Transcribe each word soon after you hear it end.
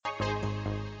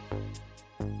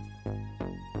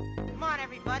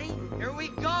everybody. Here we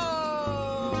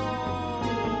go!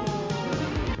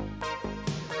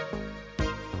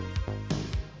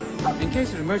 In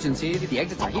case of emergency, the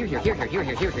exits are here,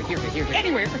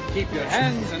 anywhere. Keep your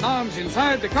hands and arms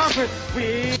inside the carpet.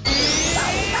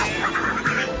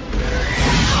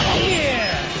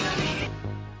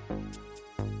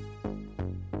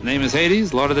 Name is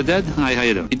Hades, Lord of the Dead. Hi, how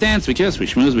you doing? We dance, we kiss, we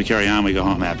schmooze, we carry on, we go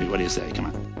home happy. What do you say? Come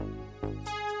on.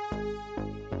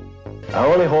 I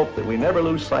only hope that we never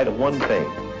lose sight of one thing,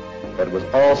 that it was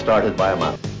all started by a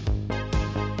mouse.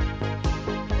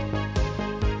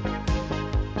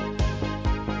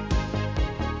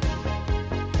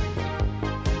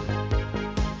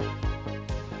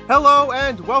 Hello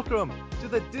and welcome to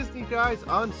the Disney Guys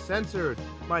Uncensored.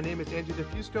 My name is Andrew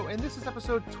DeFusco, and this is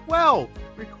episode 12,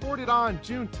 recorded on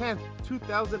June 10th,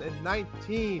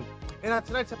 2019. And on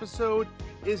tonight's episode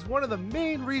is one of the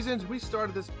main reasons we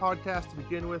started this podcast to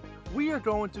begin with. We are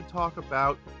going to talk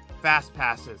about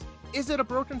Fastpasses. Is it a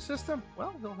broken system?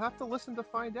 Well, you'll have to listen to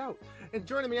find out. And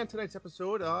joining me on tonight's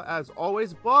episode, as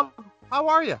always, Bob, how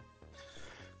are you?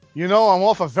 You know, I'm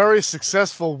off a very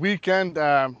successful weekend.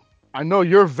 I know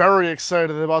you're very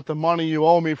excited about the money you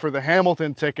owe me for the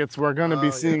Hamilton tickets. We're going to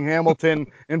be seeing Hamilton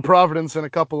in Providence in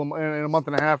a month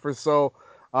and a half or so.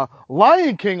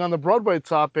 Lion King, on the Broadway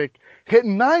topic, hit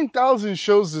 9,000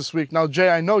 shows this week. Now, Jay,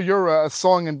 I know you're a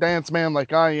song and dance man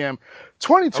like I am.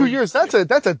 22 years, that's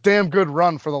a damn good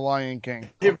run for the Lion King.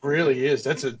 It really is.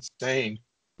 That's insane.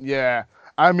 Yeah.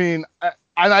 I mean,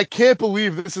 I can't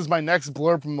believe this is my next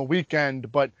blurb from the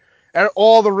weekend, but at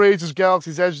all the rage is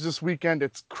Galaxy's Edge this weekend.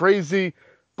 It's crazy,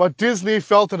 but Disney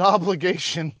felt an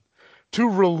obligation to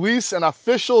release an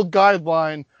official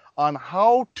guideline on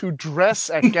how to dress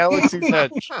at Galaxy's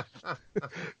Edge.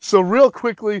 So real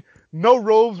quickly, no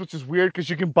robes, which is weird because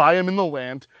you can buy them in the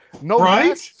land. No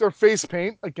masks or face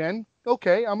paint. Again,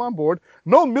 okay, I'm on board.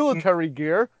 No military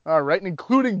gear, all right,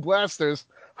 including blasters.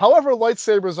 However,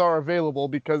 lightsabers are available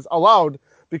because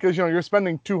you know you're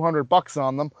spending $200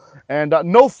 on them, and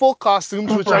no full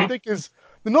costumes, which I think is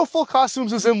the no full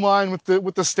costumes is in line with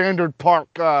the standard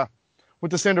park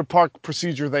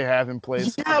procedure they have in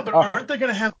place. Yeah, but aren't they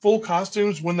going to have full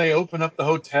costumes when they open up the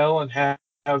hotel and have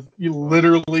you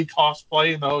literally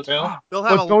cosplay in the hotel? They'll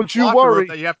have don't you worry.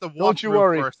 That you have to walk Don't you through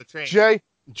worry, first to change.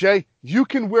 Jay, you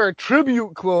can wear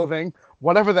tribute clothing,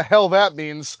 whatever the hell that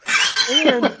means.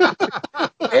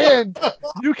 And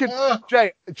you can,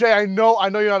 Jay, I know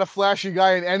you're not a flashy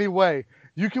guy in any way.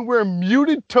 You can wear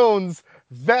muted tones,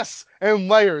 vests, and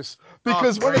layers.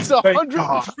 Because when it's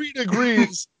 103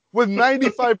 degrees with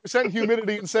 95%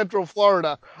 humidity in Central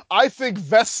Florida, I think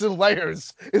vests and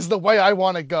layers is the way I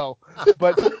want to go.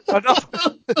 But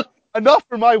enough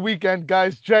for my weekend,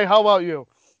 guys. Jay, how about you?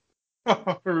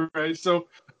 All right, so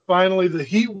finally the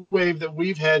heat wave that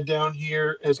we've had down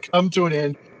here has come to an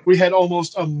end. We had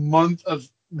almost a month of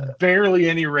barely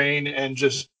any rain and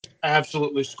just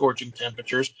absolutely scorching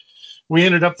temperatures. We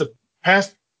ended up the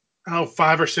past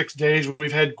 5 or 6 days,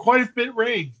 we've had quite a bit of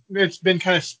rain. It's been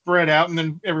kind of spread out, and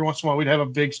then every once in a while we'd have a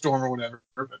big storm or whatever.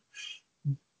 But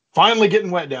finally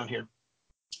getting wet down here.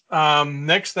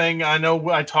 Next thing I know,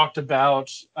 I talked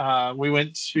about, we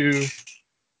went to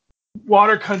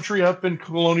water country up in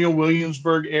Colonial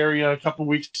Williamsburg area a couple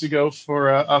weeks ago for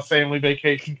a family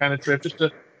vacation kind of trip, just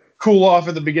to cool off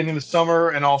at the beginning of the summer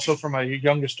and also for my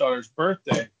youngest daughter's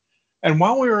birthday. And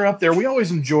while we were up there, we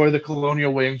always enjoy the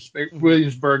Colonial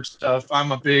Williamsburg stuff.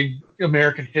 I'm a big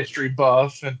American history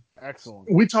buff, and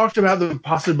excellent. We talked about the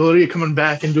possibility of coming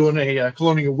back and doing a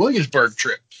Colonial Williamsburg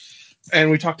trip. And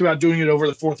we talked about doing it over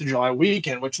the 4th of July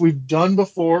weekend, which we've done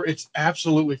before. It's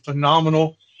absolutely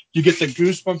phenomenal. You get the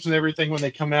goosebumps and everything when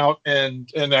they come out and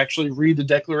actually read the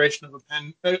Declaration of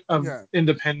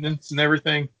Independence and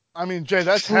everything. I mean, Jay,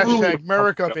 that's hashtag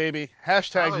America, baby.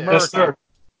 Hashtag America. Yes, sir.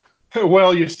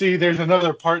 Well, you see, there's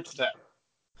another part to that.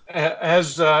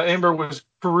 As Amber was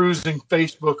perusing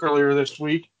Facebook earlier this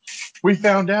week, we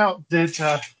found out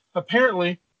that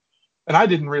apparently, and I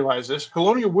didn't realize this,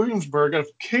 Colonial Williamsburg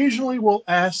occasionally will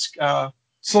ask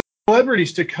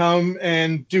celebrities to come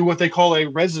and do what they call a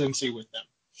residency with them.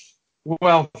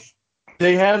 Well,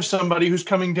 they have somebody who's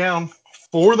coming down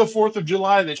for the 4th of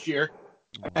July this year,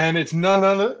 and it's none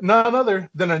other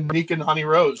than Anika Nani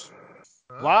Rose.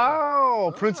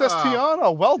 Wow, Princess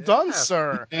Tiana, well done,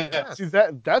 sir. Yeah. See,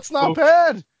 that's not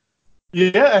bad.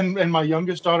 Yeah, and my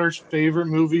youngest daughter's favorite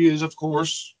movie is, of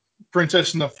course,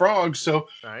 Princess and the Frog. So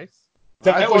nice.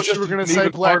 I thought you were going to say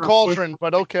Black Cauldron,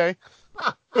 but okay.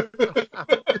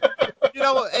 You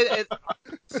know,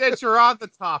 since you're on the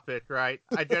topic, right?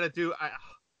 I gotta do.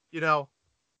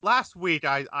 last week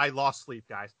I lost sleep,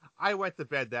 guys. I went to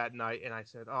bed that night and I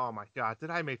said, "Oh my God, did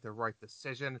I make the right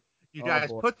decision?" You Oh guys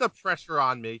boy. put the pressure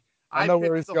on me. I I know where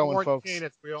picked he's the going, horn folks. cane,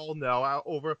 as we all know,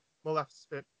 over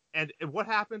Maleficent. And what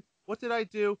happened? What did I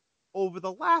do? Over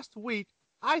the last week,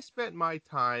 I spent my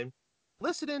time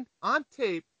listening on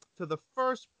tape to the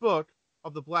first book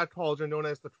of the Black Cauldron, known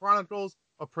as the Chronicles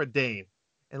of Prydain.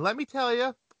 And let me tell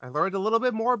you, I learned a little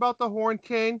bit more about the Horn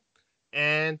King.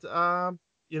 And,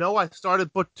 I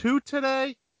started book 2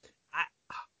 today. I,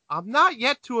 I'm not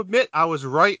yet to admit I was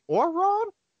right or wrong,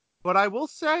 but I will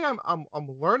say I'm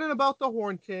learning about the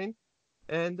Horn King,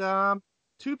 and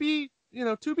to be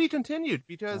continued,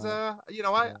 because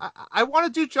I want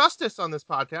to do justice on this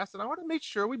podcast, and I want to make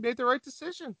sure we made the right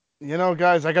decision.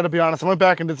 Guys, I got to be honest. I went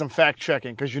back and did some fact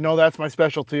checking because that's my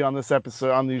specialty on this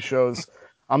episode, on these shows.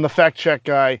 I'm the fact check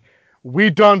guy.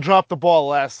 We done dropped the ball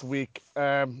last week.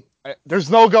 There's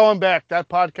no going back. That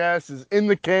podcast is in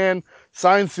the can,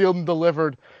 signed, sealed, and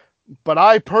delivered. But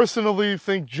I personally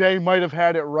think Jay might have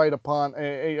had it right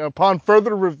upon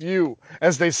further review,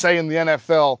 as they say in the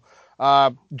NFL.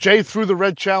 Jay threw the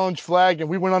red challenge flag, and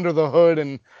we went under the hood,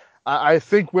 and I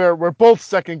think we're both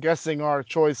second guessing our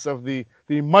choice of the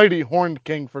mighty Horned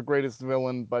King for greatest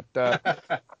villain. But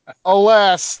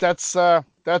alas, that's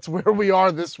where we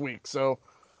are this week. So,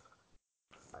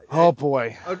 oh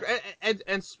boy,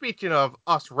 And speaking of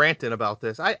us ranting about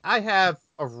this, I have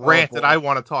a oh rant that boy, I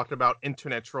want to talk about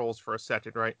internet trolls for a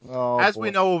second, right? oh As we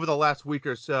boy. know, over the last week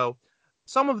or so,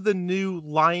 some of the new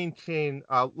Lion King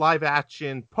live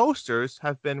action posters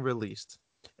have been released,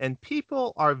 and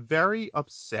people are very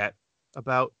upset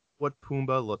about what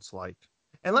Pumbaa looks like.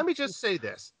 And let me just say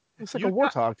this: Looks like a you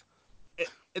got, warthog.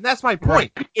 and that's my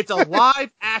point. It's a live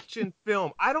action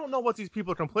film. I don't know what these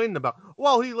people are complaining about.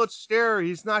 Well, he looks scary.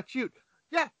 He's not cute.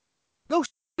 Yeah, no,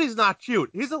 he's not cute.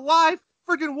 He's a live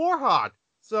freaking warhog.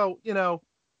 So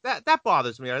that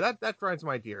bothers me. That grinds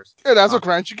my gears. Yeah, that's what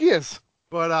Crunchy is.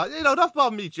 But enough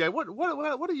about me, Jay. What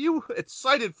are you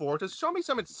excited for? Just show me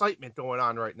some excitement going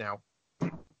on right now.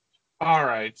 All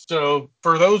right. So,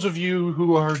 for those of you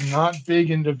who are not big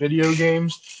into video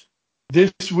games,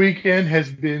 this weekend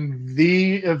has been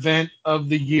the event of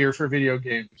the year for video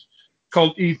games,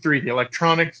 called E3, the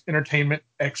Electronics Entertainment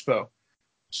Expo.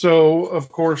 So, of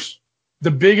course,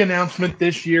 the big announcement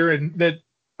this year, and that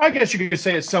I guess you could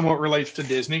say it somewhat relates to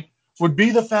Disney, would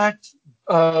be the fact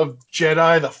of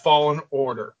Jedi: The Fallen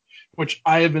Order, which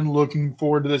I have been looking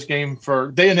forward to this game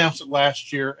for. They announced it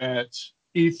last year at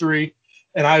E3,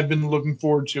 and I've been looking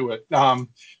forward to it.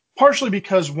 Partially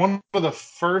because one of the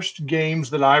first games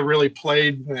that I really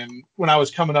played when I was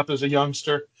coming up as a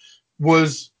youngster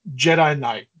was Jedi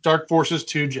Knight, Dark Forces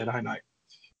 2 Jedi Knight.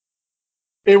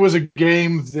 It was a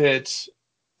game that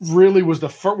really was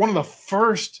one of the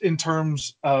first in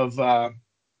terms of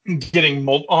getting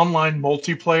online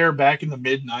multiplayer back in the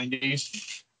mid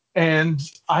 90s. And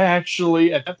I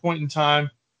actually, at that point in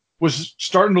time, was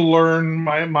starting to learn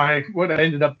my what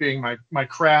ended up being my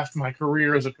craft, my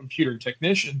career as a computer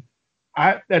technician.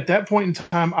 At that point in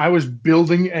time, I was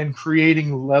building and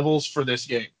creating levels for this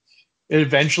game.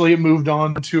 Eventually, it moved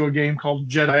on to a game called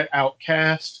Jedi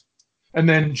Outcast, and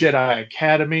then Jedi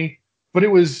Academy. But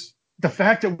it was the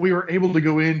fact that we were able to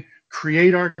go in,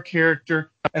 create our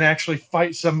character, and actually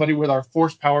fight somebody with our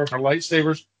force powers, our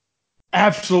lightsabers.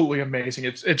 Absolutely amazing.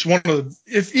 It's one of the,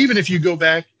 if you go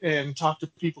back and talk to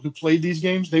people who played these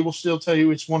games, they will still tell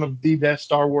you it's one of the best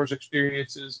Star Wars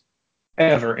experiences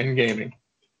ever in gaming.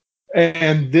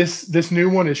 And this new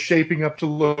one is shaping up to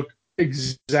look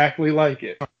exactly like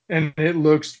it, and it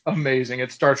looks amazing.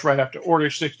 It starts right after Order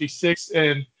 66,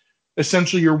 and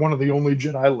essentially you're one of the only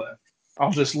Jedi left.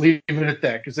 I'll just leave it at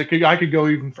that because I could go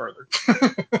even further.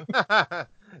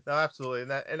 No,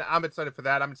 absolutely, and I'm excited for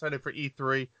that. I'm excited for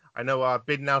E3. I know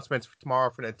big announcements for tomorrow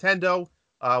for Nintendo.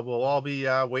 We'll all be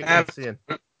waiting and seeing.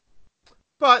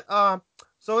 But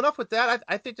so enough with that.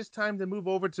 I think it's time to move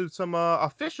over to some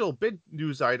official big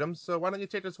news items. So why don't you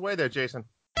take us away there, Jason?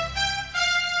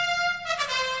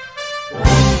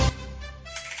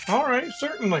 All right,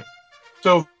 certainly.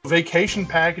 So vacation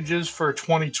packages for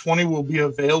 2020 will be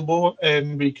available,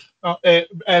 and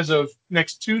as of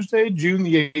next Tuesday, June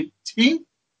the 18th,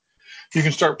 you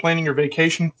can start planning your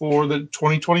vacation for the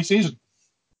 2020 season.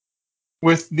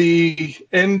 With the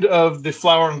end of the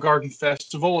Flower and Garden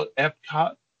Festival at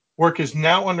Epcot, work is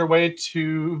now underway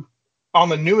on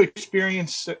the new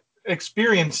experience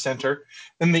center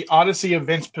in the Odyssey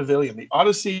Events Pavilion. The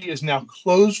Odyssey is now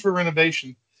closed for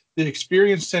renovation. The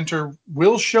Experience Center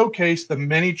will showcase the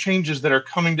many changes that are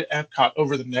coming to Epcot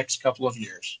over the next couple of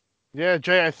years. Yeah,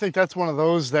 Jay, I think that's one of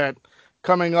those that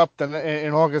coming up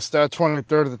in August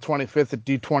 23rd to the 25th at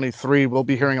D23. We'll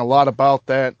be hearing a lot about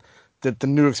that the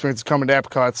new experience is coming to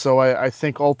Epcot. So I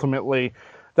think ultimately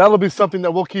that'll be something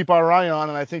that we'll keep our eye on,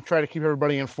 and I think try to keep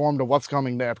everybody informed of what's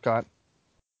coming to Epcot.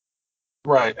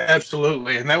 Right,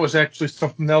 absolutely. And that was actually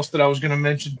something else that I was going to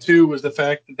mention too, was the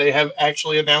fact that they have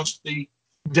actually announced the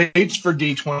dates for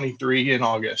D23 in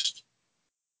August.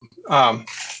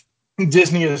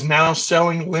 Disney is now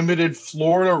selling limited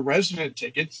Florida resident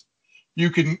tickets.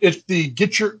 It's the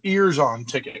Get Your Ears On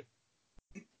ticket.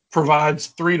 Provides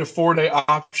 3 to 4 day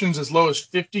options as low as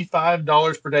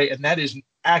 $55 per day, and that is an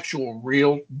actual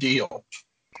real deal.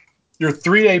 Your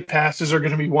 3-day passes are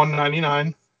going to be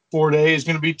 $199. 4 day is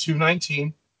going to be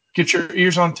 $219. Get Your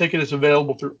Ears On ticket is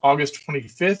available through August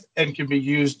 25th and can be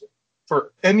used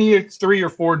for any 3 or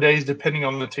 4 days depending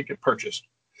on the ticket purchased.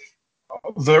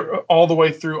 They're all the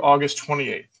way through August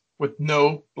 28th with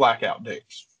no blackout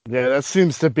dates. Yeah, that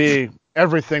seems to be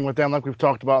everything with them, like we've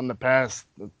talked about in the past,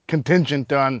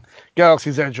 contingent on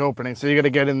Galaxy's Edge opening. So you got to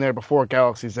get in there before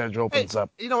Galaxy's Edge opens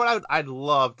up. You know what? I'd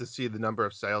love to see the number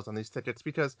of sales on these tickets,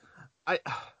 because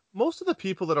most of the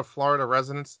people that are Florida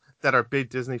residents that are big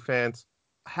Disney fans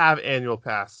have annual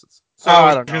passes. So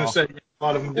I was going to say a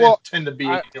lot of them tend to be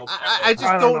annual passes. I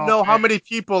just don't know how many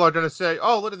people are going to say,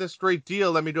 "Oh, look at this great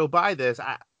deal. Let me go buy this."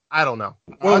 I don't know.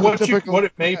 Well, what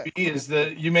it may be is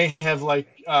that you may have like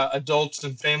adults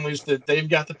and families that they've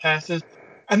got the passes,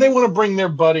 and they want to bring their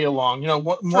buddy along,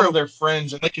 one of their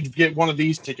friends, and they could get one of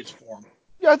these tickets for them.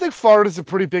 Yeah, I think Florida's a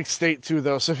pretty big state too,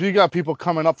 though. So if you got people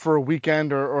coming up for a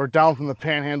weekend or down from the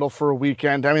Panhandle for a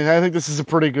weekend, I mean, I think this is a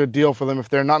pretty good deal for them if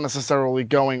they're not necessarily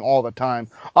going all the time.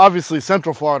 Obviously,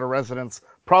 Central Florida residents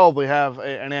probably have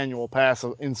an annual pass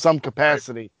in some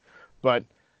capacity, but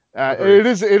it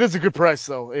is a good price,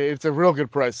 though. It's a real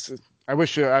good price. I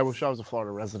wish I was a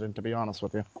Florida resident, to be honest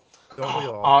with you. Don't we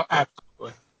all?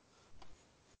 Absolutely.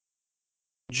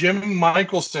 Jim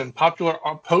Michelson, popular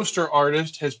poster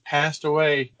artist, has passed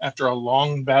away after a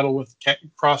long battle with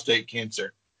prostate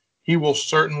cancer. He will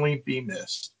certainly be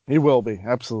missed. He will be,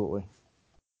 absolutely.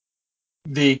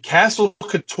 The Castle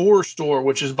Couture store,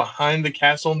 which is behind the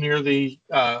castle near the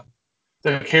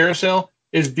carousel,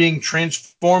 is being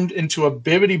transformed into a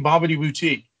Bibbidi Bobbidi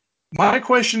boutique. My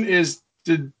question is,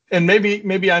 and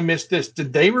maybe I missed this,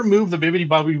 did they remove the Bibbidi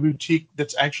Bobbidi boutique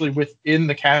that's actually within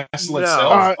the castle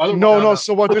itself? No.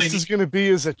 So what this is going to be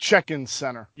is a check-in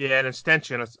center. Yeah, an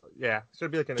extension. Yeah, it's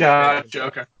going to be like an extension.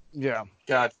 Okay. Yeah.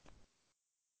 Gotcha.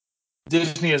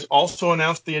 Disney has also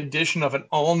announced the addition of an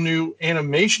all-new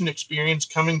animation experience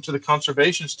coming to the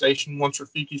conservation station once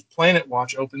Rafiki's Planet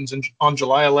Watch opens on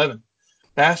July 11th.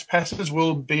 Fastpasses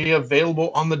will be available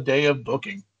on the day of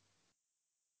booking.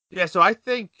 Yeah, so I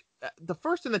think the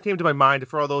first thing that came to my mind,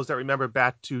 for all those that remember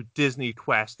back to Disney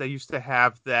Quest, they used to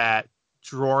have that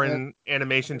drawing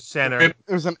animation center. It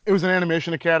was an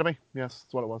animation academy. Yes,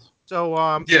 that's what it was. So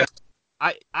yeah.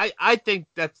 I think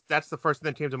that's the first thing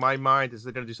that came to my mind, is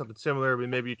they're going to do something similar.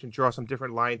 Maybe you can draw some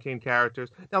different Lion King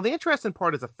characters. Now, the interesting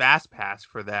part is a fast pass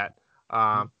for that.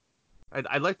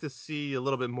 I'd like to see a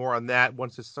little bit more on that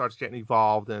once it starts getting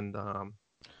evolved, and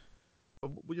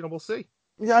we'll see.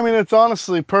 Yeah, I mean, it's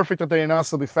honestly perfect that they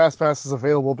announced there'll be fast passes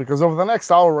available, because over the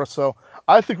next hour or so,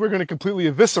 I think we're going to completely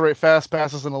eviscerate fast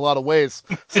passes in a lot of ways.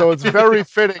 So it's very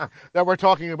fitting that we're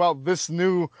talking about this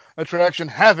new attraction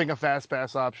having a fast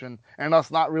pass option and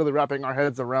us not really wrapping our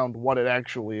heads around what it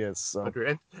actually is. So.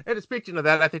 And speaking of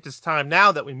that, I think it's time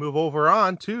now that we move over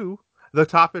on to the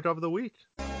topic of the week.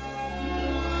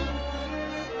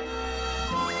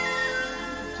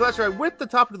 So that's right. With the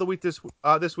topic of the week this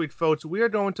week, folks, we are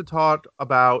going to talk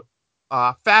about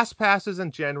fast passes in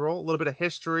general, a little bit of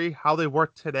history, how they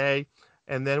work today,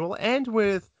 and then we'll end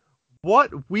with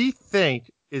what we think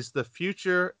is the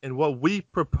future and what we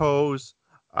propose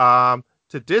to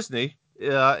Disney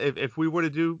if we were to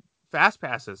do fast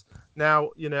passes. Now,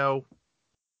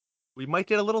 we might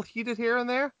get a little heated here and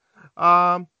there,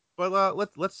 but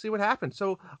let's see what happens.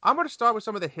 So I'm going to start with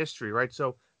some of the history, right?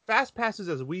 So fast passes,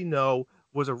 as we know,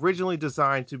 was originally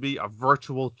designed to be a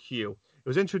virtual queue. It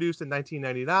was introduced in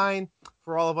 1999.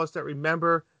 For all of us that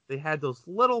remember, they had those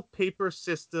little paper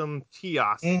system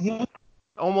kiosks,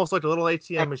 almost like a little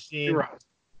ATM machine. Right.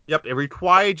 Yep, it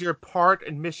required your part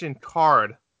admission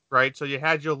card, right? So you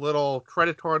had your little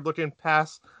credit card looking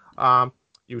pass.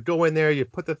 You would go in there, you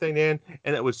put the thing in,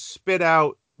 and it would spit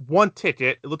out one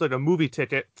ticket. It looked like a movie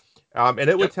ticket. And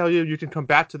it would tell you can come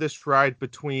back to this ride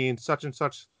between such and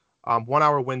such 1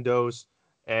 hour windows.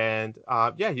 And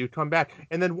you'd come back.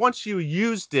 And then once you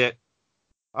used it,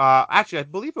 actually, I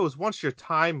believe it was once your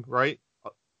time, right?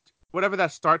 Whatever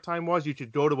that start time was, you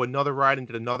should go to another ride and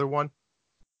get another one.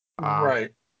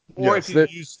 Right. Or Yes,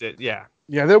 if you used it, yeah.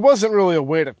 Yeah, there wasn't really a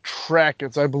way to track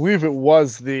it. So I believe it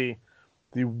was the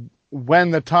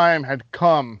when the time had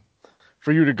come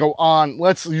for you to go on.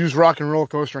 Let's use Rock and Roller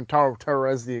Coaster and Tower of Terror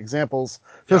as the examples,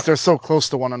 since they're so close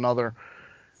to one another.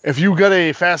 If you get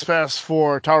a fast pass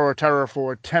for Tower of Terror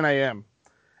for 10 a.m.,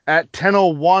 at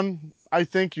 10:01, I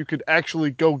think you could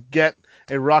actually go get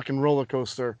a Rock and Roller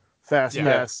Coaster fast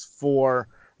pass for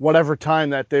whatever time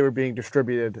that they were being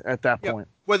distributed at that point.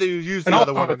 Whether you use And the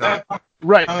other also one or at not. that point,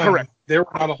 Right, correct. there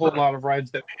were not a whole lot of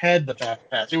rides that had the fast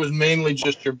pass. It was mainly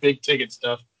just your big ticket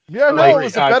stuff. Yeah, no, Like, it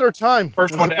was a better time. It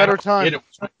First was one a better time.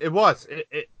 It was.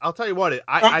 I'll tell you what.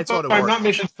 I thought it I'm worked. not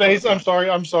Mission Space. I'm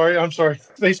sorry.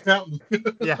 Space Mountain.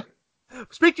 Yeah.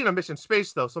 Speaking of Mission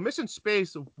Space, though, so Mission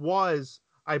Space was,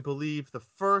 I believe, the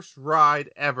first ride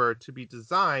ever to be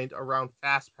designed around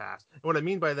Fastpass. And what I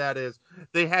mean by that is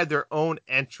they had their own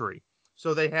entry.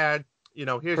 So they had,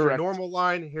 here's your normal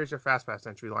line, here's your Fastpass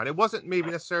entry line. It wasn't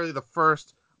maybe necessarily the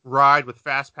first ride with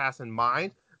Fastpass in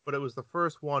mind, but it was the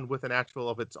first one with an actual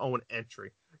of its own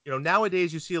entry.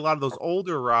 Nowadays you see a lot of those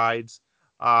older rides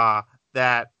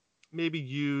that maybe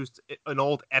used an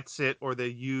old exit, or they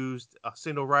used a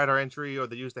single rider entry, or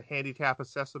they used a handicap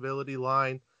accessibility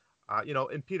line.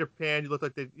 In Peter Pan, you look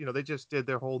like they just did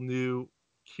their whole new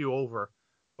queue over,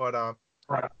 but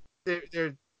Right.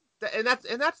 they're and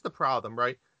that's the problem,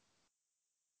 right?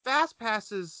 Fast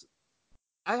passes.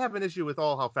 I have an issue with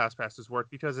all how fast passes work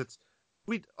because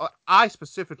I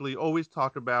specifically always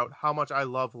talk about how much I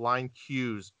love line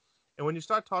queues, and when you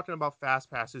start talking about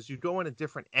fast passes, you go in a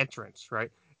different entrance,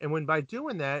 right? And when by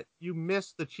doing that, you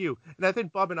miss the queue. And I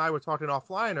think Bub and I were talking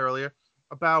offline earlier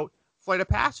about Flight of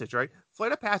Passage, right?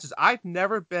 Flight of Passage. I've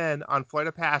never been on Flight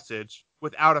of Passage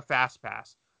without a fast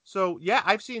pass. So yeah,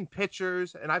 I've seen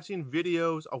pictures and I've seen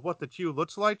videos of what the queue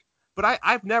looks like, but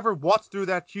I've never walked through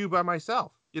that queue by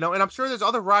myself. And I'm sure there's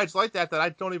other rides like that I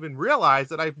don't even realize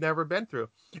that I've never been through.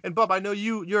 And Bub, I know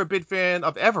you're a big fan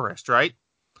of Everest, right?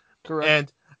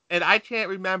 Correct. And I can't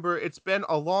remember. It's been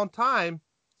a long time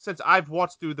since I've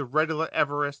watched through the regular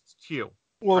Everest queue.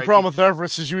 Well, the problem with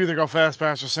Everest is you either go fast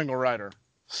pass or single rider.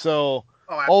 So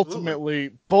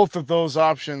ultimately, both of those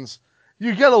options,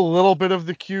 you get a little bit of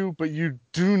the queue, but you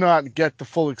do not get the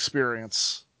full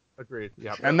experience. Agreed.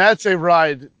 Yeah. And that's a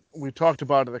ride we talked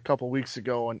about it a couple weeks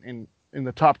ago in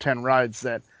the top 10 rides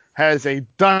that has a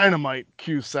dynamite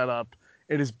queue setup.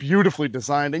 It is beautifully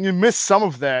designed, and you miss some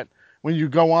of that when you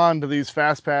go on to these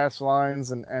fast pass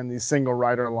lines and these single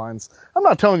rider lines. I'm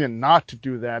not telling you not to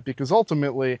do that, because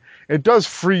ultimately it does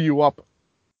free you up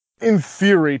in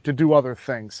theory to do other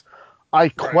things. I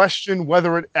question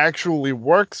whether it actually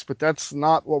works, but that's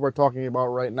not what we're talking about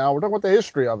right now. We're talking about the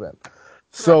history of it.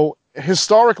 So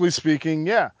historically speaking,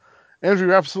 yeah, Andrew,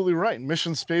 you're absolutely right.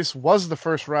 Mission Space was the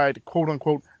first ride, quote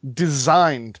unquote,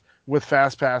 designed with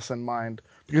Fastpass in mind,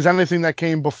 because anything that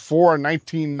came before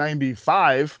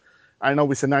 1995, I know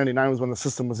we said 99 was when the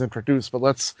system was introduced, but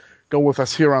let's go with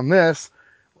us here on this.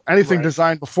 Anything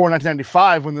designed before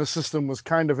 1995, when the system was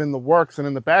kind of in the works and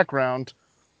in the background,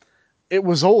 it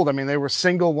was old. I mean, they were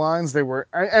single lines.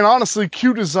 And honestly,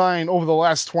 queue design over the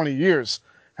last 20 years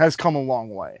has come a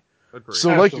long way. Agreed.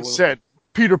 So like you said,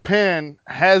 Peter Pan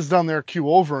has done their queue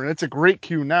over, and it's a great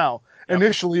queue now. Yep.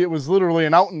 Initially, it was literally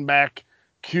an out and back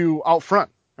queue out front.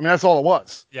 I mean, that's all it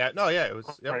was. Yeah, it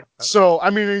was. Yep. So, I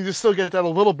mean, you still get that a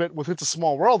little bit with It's a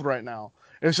Small World right now.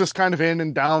 It's just kind of in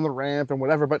and down the ramp and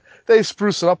whatever, but they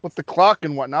spruce it up with the clock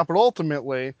and whatnot. But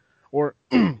ultimately, or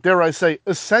dare I say,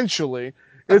 essentially,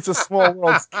 It's a Small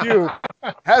World's queue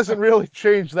hasn't really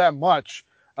changed that much.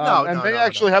 They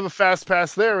actually have a fast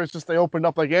pass there. It's just they opened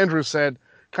up, like Andrew said,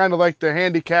 kind of like the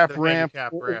handicap ramp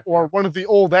or one of the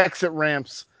old exit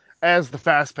ramps as the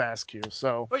fast pass queue.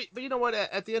 So, but you know what?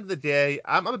 At the end of the day,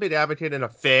 I'm a big advocate and a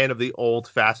fan of the old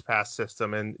fast pass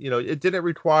system, and it didn't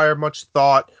require much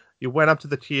thought. You went up to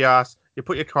the kiosk, you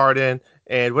put your card in,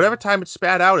 and whatever time it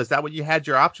spat out, is that what you had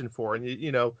your option for? And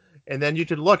and then you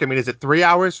could look. I mean, is it 3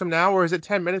 hours from now or is it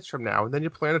 10 minutes from now? And then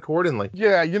you plan accordingly.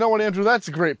 Yeah, you know what, Andrew? That's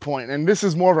a great point. And this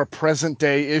is more of a present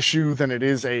day issue than it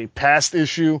is a past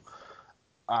issue.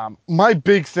 My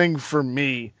big thing for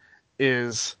me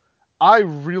is I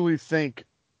really think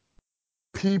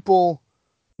people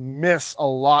miss a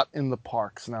lot in the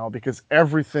parks now because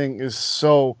everything is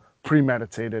so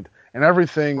premeditated and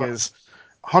everything is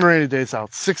 180 days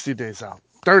out, 60 days out,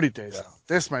 30 days out,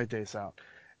 this many days out.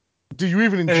 Do you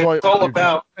even enjoy it? It's all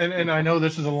about, and I know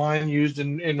this is a line used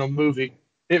in a movie.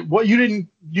 You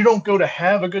don't go to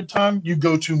have a good time, you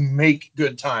go to make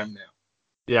good time now.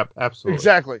 Yep,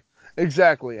 absolutely.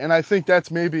 Exactly. And I think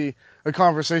that's maybe a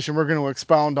conversation we're going to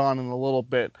expound on in a little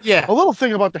bit. Yeah. A little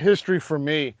thing about the history for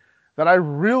me. that I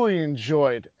really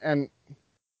enjoyed, and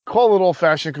call it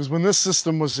old-fashioned because when this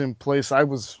system was in place, I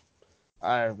was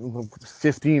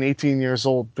 15, 18 years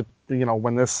old. But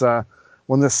when this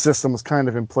system was kind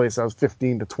of in place, I was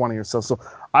 15 to 20 or so. So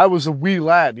I was a wee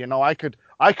lad. I could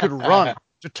run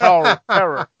to Tower of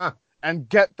Terror and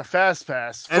get the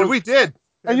Fastpass. And we did.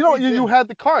 And you had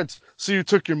the cards. So you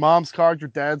took your mom's card, your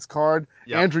dad's card.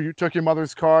 Yep. Andrew, you took your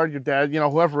mother's card, your dad,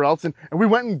 whoever else. And we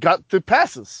went and got the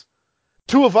passes.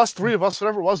 2 of us, 3 of us,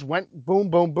 whatever it was, went boom,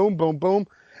 boom, boom, boom, boom.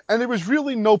 And there was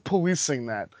really no policing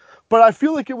that. But I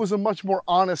feel like it was a much more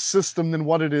honest system than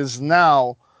what it is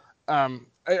now.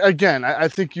 Again, I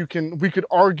think we could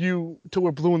argue till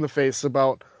we're blue in the face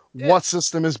about what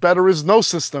system is better. Is no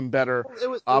system better?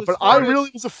 But I really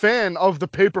was a fan of the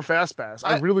paper Fastpass.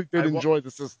 I really did enjoy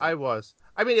the system. I was.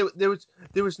 I mean, there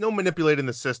was no manipulating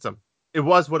the system. It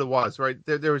was what it was, right?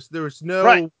 There was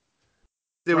no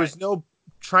was no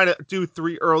trying to do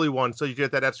 3 early ones so you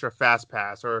get that extra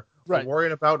Fastpass or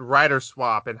worrying about rider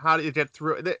swap and how do you get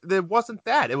through. There wasn't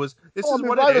that. It was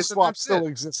what rider it is. Swap still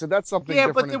existed. That's something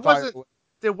different. But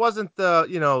there wasn't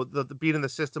the beat in the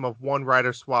system of one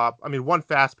rider swap. I mean, one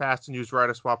Fastpass and use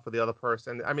rider swap for the other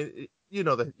person. I mean,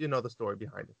 the story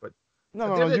behind it. But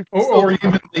or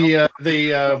even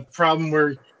the problem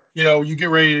where you get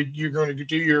ready, you're going to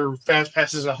do your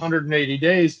Fastpasses 180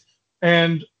 days,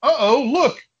 and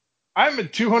look, I'm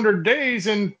at 200 days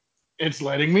and it's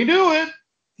letting me do it.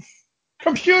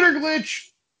 Computer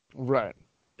glitch. Right.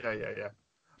 Yeah.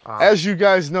 As you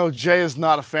guys know, Jay is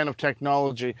not a fan of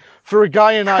technology. For a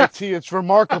guy in IT, it's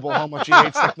remarkable how much he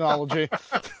hates technology.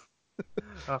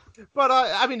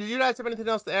 I mean, do you guys have anything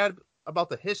else to add about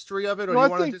the history of it? Or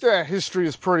I think the history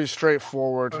is pretty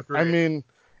straightforward. Agreed. I mean,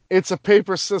 it's a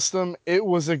paper system. It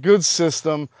was a good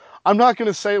system. I'm not going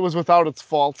to say it was without its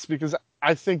faults because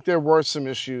I think there were some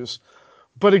issues.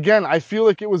 But again, I feel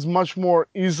like it was much more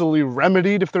easily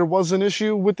remedied if there was an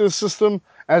issue with this system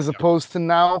as opposed to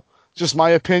now. Just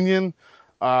my opinion.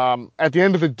 At the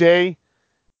end of the day,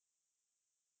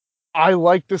 I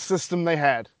liked the system they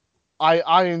had.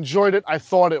 I enjoyed it. I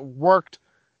thought it worked.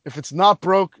 If it's not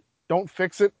broke, don't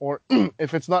fix it. Or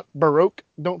if it's not Baroque,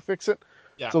 don't fix it.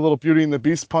 Yeah. It's a little Beauty and the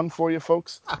Beast pun for you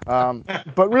folks.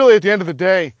 But really, at the end of the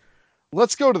day,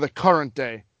 let's go to the current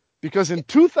day. Because in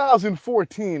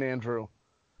 2014, Andrew,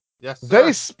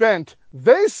 they spent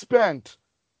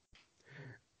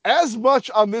as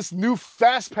much on this new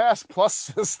Fastpass Plus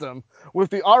system with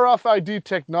the RFID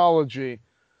technology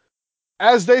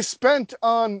as they spent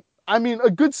on,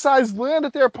 a good-sized land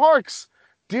at their parks.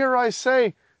 Dare I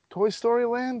say, Toy Story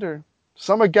Land or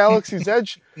some of Galaxy's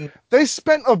Edge. They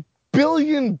spent $1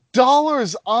 billion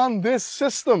on this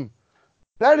system.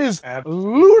 That is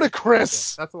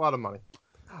ludicrous. Yeah, that's a lot of money.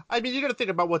 I mean, you got to think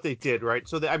about what they did, right?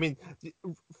 So,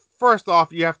 first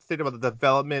off, you have to think about the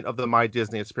development of the My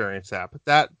Disney Experience app.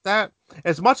 That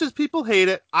as much as people hate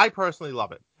it, I personally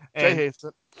love it. And Jay hates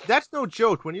it. That's no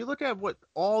joke. When you look at what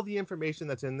all the information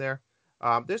that's in there,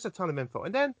 there's a ton of info.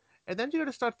 And then you got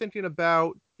to start thinking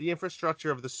about the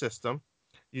infrastructure of the system.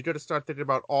 You got to start thinking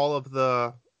about all of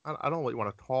the, I don't know what you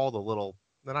want to call the little,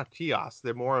 they're not kiosks.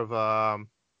 They're more of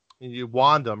you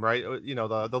wand them, right?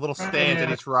 The little stands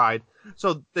at each ride.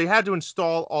 So they had to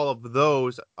install all of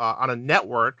those on a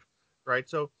network, right?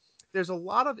 So there's a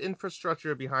lot of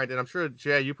infrastructure behind it. I'm sure,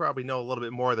 Jay, you probably know a little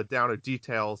bit more of the downer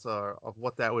details of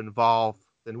what that would involve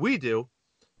than we do.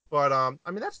 But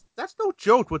that's no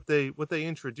joke what they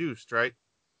introduced, right?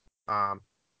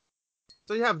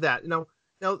 So you have that. Now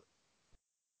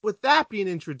with that being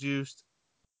introduced,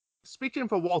 speaking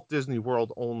for Walt Disney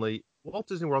World only, Walt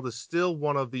Disney World is still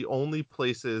one of the only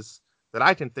places that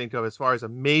I can think of as far as a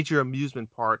major amusement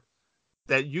park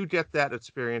that you get that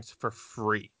experience for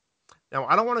free. Now,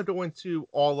 I don't want to go into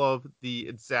all of the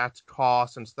exact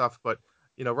costs and stuff, but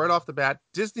right off the bat,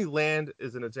 Disneyland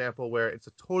is an example where it's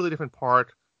a totally different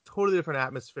park, totally different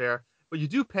atmosphere, but you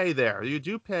do pay there. You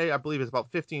do pay, I believe it's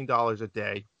about $15 a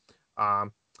day.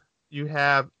 You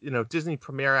have, Disney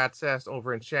Premier Access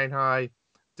over in Shanghai,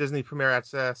 Disney Premier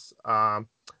Access,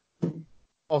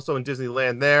 also in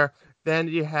Disneyland there. Then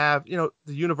you have, the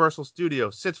Universal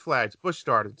Studios, Six Flags, Busch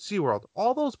Gardens, SeaWorld,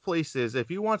 all those places. If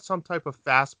you want some type of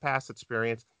fast pass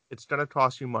experience, it's going to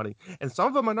cost you money. And some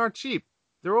of them are not cheap.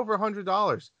 They're over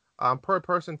 $100 per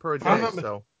person per day.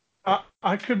 So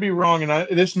I could be wrong, and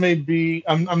this may be.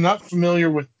 I'm not familiar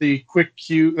with the quick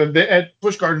queue. At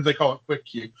Busch Gardens, they call it quick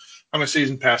queue. I'm a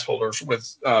season pass holder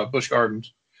with Busch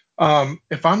Gardens.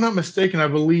 If I'm not mistaken, I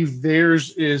believe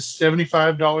theirs is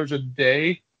 $75 a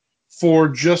day for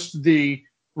just the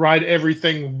ride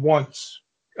everything once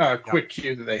quick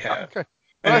queue that they have. Okay.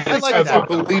 And I like that. I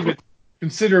believe it.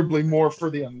 considerably more for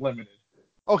the unlimited.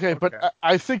 Okay, but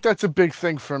I think that's a big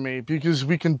thing for me because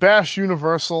we can bash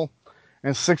Universal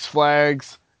and Six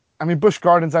Flags. I mean, Busch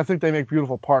Gardens, I think they make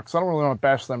beautiful parks. I don't really want to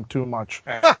bash them too much.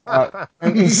 And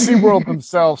SeaWorld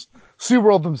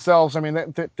themselves, I mean,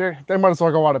 they might as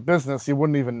well go out of business. You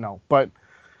wouldn't even know. But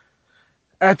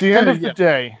at the end of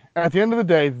the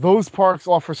day, those parks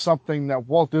offer something that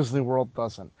Walt Disney World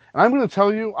doesn't. And I'm going to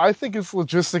tell you, I think it's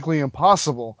logistically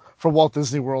impossible for Walt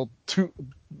Disney World to,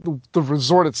 the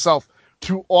resort itself,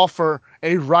 to offer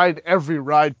a every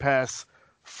ride pass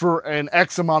for an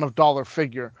X amount of dollar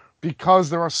figure because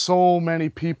there are so many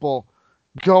people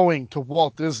going to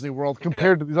Walt Disney World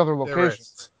compared to these other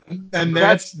locations. And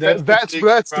that's the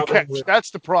catch. That's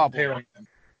the problem.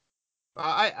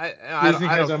 Disney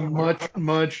has a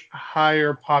much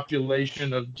higher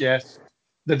population of guests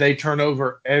that they turn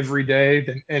over every day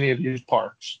than any of these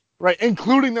parks. Right,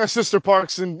 including their sister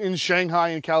parks in Shanghai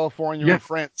and California and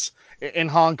France, in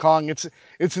Hong Kong. It's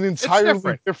an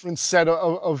entirely different set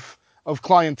of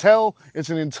clientele. It's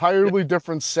an entirely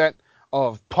different set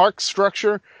of park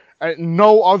structure.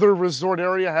 No other resort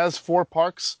area has 4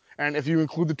 parks, and if you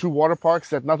include the 2 water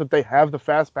parks, not that they have the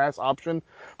Fastpass option,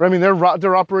 but I mean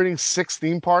they're operating 6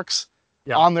 theme parks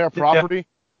on their property.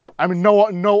 Yeah. I mean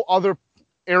no other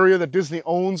area that Disney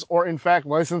owns or in fact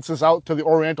licenses out to the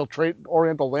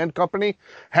Oriental Land Company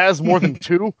has more than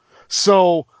 2.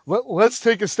 So let's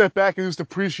take a step back and just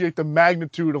appreciate the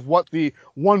magnitude of what the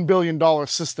 $1 billion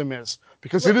system is,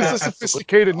 because it is a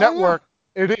sophisticated network.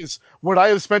 It is. Would I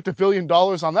have spent $1 billion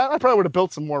on that? I probably would have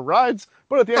built some more rides,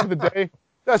 but at the end of the day,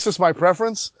 that's just my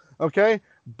preference. Okay.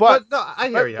 But no, I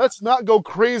hear you. Let's not go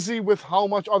crazy with how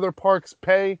much other parks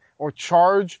pay or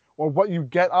charge or what you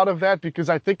get out of that, because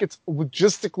I think it's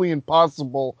logistically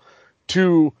impossible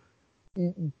to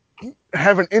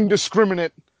have an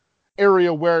indiscriminate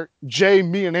area where Jay,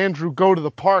 me, and Andrew go to the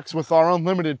parks with our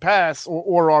unlimited pass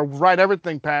or our Ride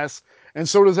Everything pass, and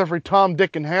so does every Tom,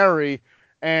 Dick, and Harry,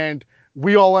 and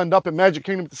we all end up at Magic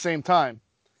Kingdom at the same time.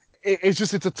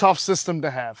 It's a tough system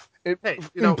to have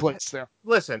in place there.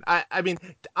 Listen, I mean,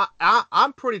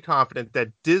 I'm pretty confident that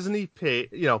Disney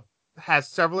has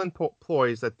several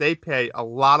employees that they pay a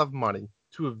lot of money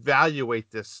to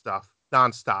evaluate this stuff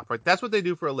nonstop, right? That's what they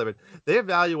do for a living. They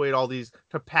evaluate all these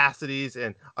capacities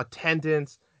and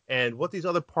attendance and what these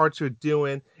other parts are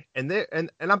doing, and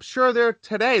I'm sure they're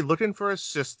today looking for a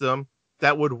system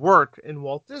that would work in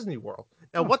Walt Disney World.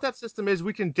 Now, what that system is,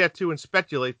 we can get to and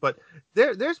speculate, but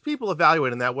there's people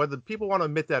evaluating that, whether people want to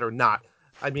admit that or not.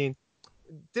 I mean,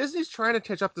 Disney's trying to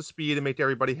catch up to speed and make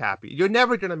everybody happy. You're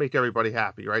never going to make everybody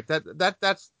happy, right?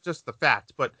 That's just the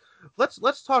fact. But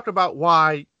let's talk about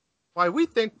why we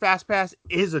think Fastpass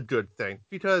is a good thing.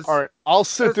 Because all right, I'll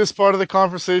sit this part of the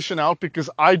conversation out because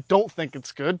I don't think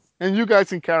it's good, and you guys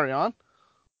can carry on.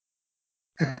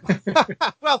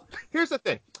 Well, here's the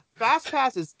thing: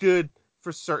 Fastpass is good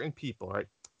for certain people, right?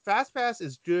 Fastpass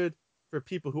is good for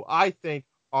people who I think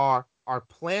are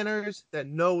planners that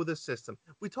know the system.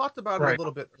 We talked about it a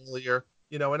little bit earlier,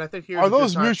 and I think here's are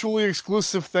those mutually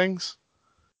exclusive things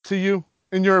to you,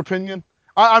 in your opinion?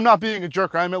 I'm not being a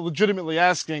jerk. I'm legitimately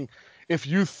asking if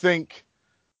you think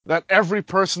that every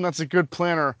person that's a good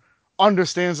planner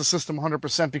understands the system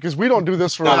 100%, because we don't do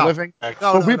this for a living.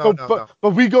 But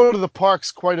we go to the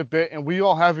parks quite a bit, and we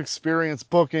all have experience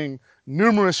booking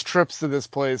numerous trips to this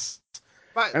place.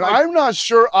 I'm not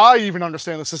sure I even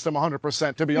understand the system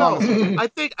 100%, to be honest with you.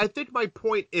 I think my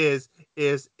point is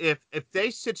if day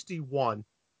 61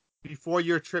 before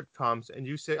your trip comes and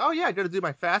you say, oh yeah, I got to do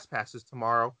my fast passes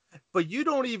tomorrow, but you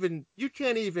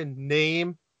can't even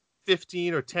name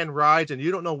 15 or 10 rides, and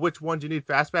you don't know which ones you need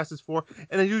fast passes for,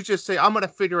 and then you just say, I'm going to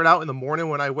figure it out in the morning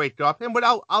when I wake up, but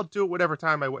I'll do it whatever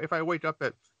time if I wake up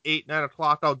at 8, 9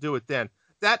 o'clock, I'll do it then.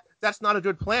 That's not a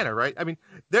good planner, right? I mean,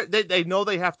 they know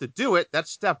they have to do it.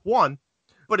 That's step 1.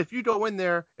 But if you go in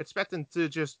there expecting to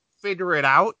just figure it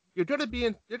out, you're going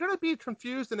to be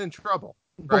confused and in trouble.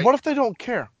 Right? But what if they don't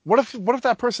care? What if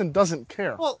that person doesn't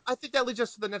care? Well, I think that leads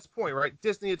us to the next point, right?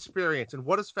 Disney experience, and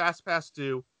what does FastPass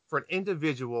do for an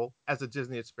individual as a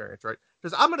Disney experience, right?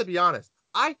 Because I'm going to be honest,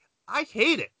 I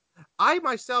hate it. I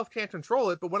myself can't control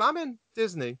it, but when I'm in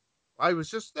Disney, I was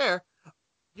just there.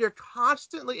 You're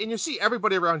constantly, and you see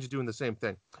everybody around you doing the same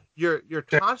thing. You're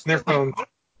constantly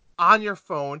on your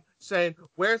phone saying,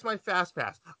 "Where's my fast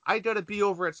pass? I got to be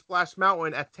over at Splash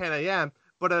Mountain at 10 a.m.,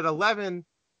 but at 11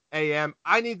 a.m.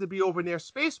 I need to be over near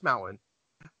Space Mountain."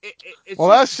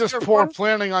 That's just poor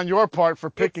planning on your part for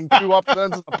picking 2 up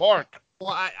ends of the park.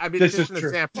 Well, I mean, it's just an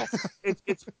example.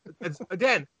 It's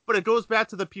again, but it goes back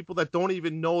to the people that don't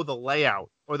even know the layout,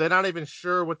 or they're not even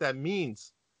sure what that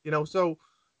means. So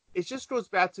it just goes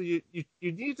back to you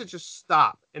need to just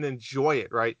stop and enjoy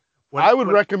it, right? I would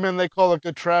recommend they call a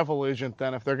good travel agent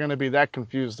then if they're going to be that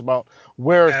confused about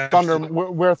where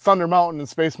Thunder Mountain and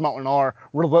Space Mountain are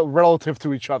relative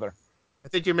to each other. I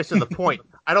think you're missing the point.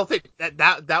 I don't think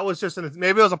that was just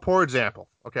maybe it was a poor example.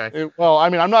 Okay. Well, I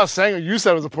mean, I'm not saying you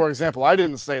said it was a poor example. I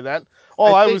didn't say that.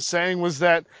 All I was saying was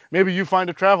that maybe you find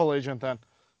a travel agent then.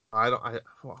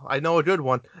 I know a good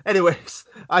one. Anyways,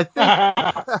 I think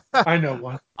I know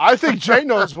one. I think Jay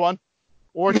knows one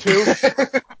or two.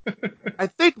 I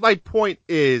think my point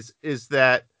is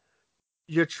that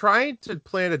you're trying to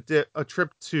plan a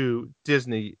trip to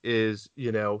Disney is,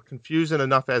 confusing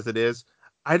enough as it is.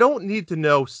 I don't need to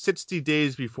know 60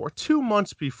 days before, 2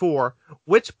 months before,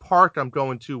 which park I'm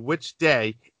going to, which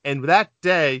day, and that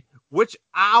day, which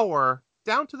hour,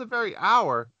 down to the very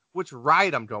hour, which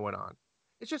ride I'm going on.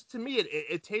 It's just, to me,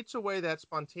 it takes away that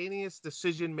spontaneous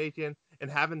decision making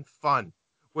and having fun,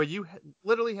 where you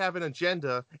literally have an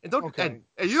agenda and you don't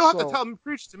have to tell me,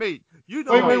 preach to me. You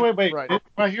know, wait. Right. Am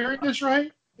I hearing this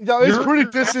right? Yeah, it's pretty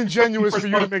disingenuous for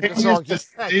you to make this argument.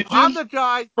 Hey, I'm the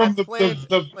guy from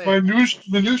the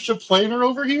minutia planer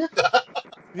over here.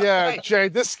 Yeah, Jay,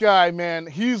 this guy, man,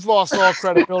 he's lost all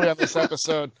credibility on this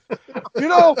episode.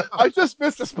 I just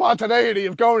missed the spontaneity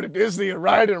of going to Disney and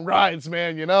riding rides,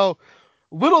 man,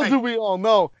 Little do we all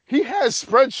know, he has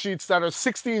spreadsheets that are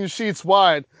 16 sheets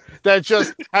wide that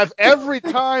just have every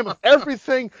time of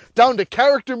everything down to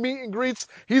character meet and greets.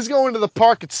 He's going to the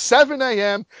park at 7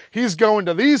 a.m. He's going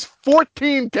to these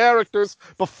 14 characters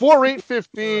before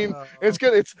 8:15. It's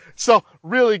good. So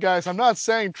really, guys, I'm not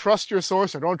saying trust your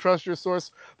source or don't trust your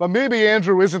source, but maybe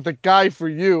Andrew isn't the guy for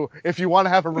you if you want to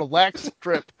have a relaxed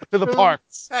trip to the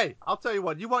parks. Hey, I'll tell you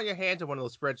what. You want your hands on one of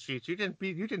those spreadsheets?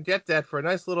 You can get that for a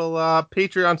nice little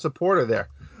Patreon supporter there.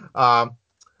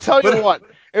 Tell you what,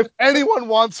 if anyone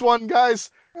wants one,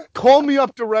 guys, call me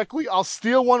up directly. I'll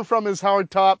steal one from his hard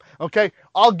top. Okay,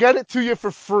 I'll get it to you for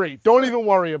free. Don't even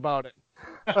worry about it.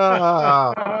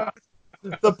 The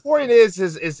point is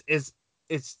this: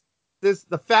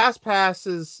 the Fast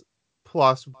Passes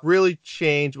Plus really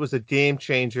was a game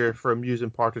changer for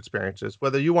amusement park experiences.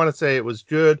 Whether you want to say it was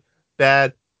good,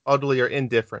 bad, ugly, or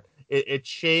indifferent, it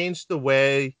changed the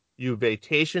way you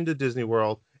vacation to Disney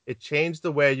World. It changed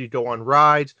the way you go on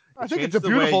rides. I think it's a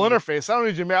beautiful interface. I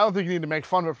don't think you need to make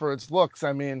fun of it for its looks.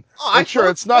 I mean,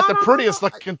 it's not the prettiest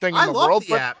looking thing in the world,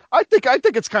 but I think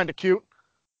it's kind of cute.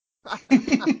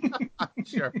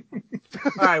 Sure.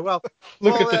 All right. Well,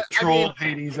 look at the troll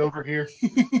Hades over here.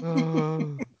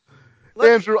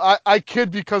 Andrew, I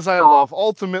kid because I love.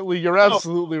 Ultimately, you're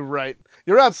absolutely right.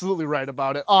 You're absolutely right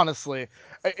about it. Honestly,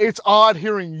 it's odd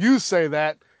hearing you say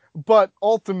that, but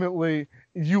ultimately,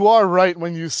 you are right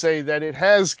when you say that it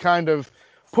has kind of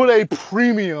put a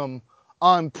premium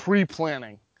on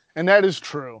pre-planning, and that is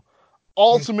true.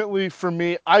 Ultimately, for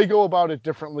me, I go about it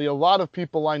differently. A lot of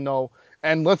people I know,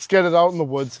 and let's get it out in the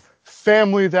woods,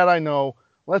 family that I know,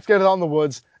 let's get it out in the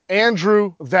woods,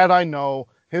 Andrew that I know,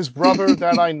 his brother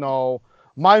that I know,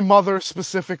 my mother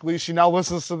specifically, she now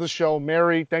listens to the show.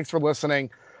 Mary, thanks for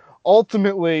listening.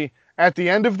 Ultimately, at the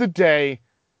end of the day,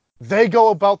 they go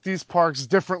about these parks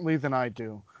differently than I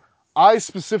do. I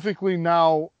specifically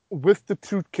now, with the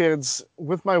two kids,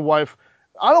 with my wife,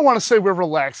 I don't want to say we're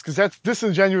relaxed because that's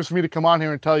disingenuous for me to come on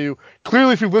here and tell you.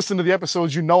 Clearly, if you listen to the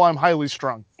episodes, you know I'm highly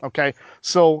strung, okay?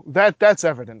 So that's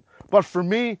evident. But for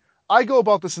me, I go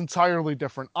about this entirely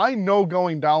different. I know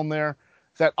going down there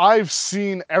that I've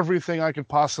seen everything I could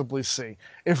possibly see.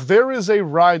 If there is a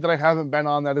ride that I haven't been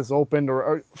on that is opened,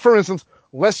 or for instance,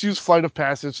 let's use Flight of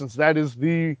Passage since that is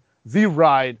the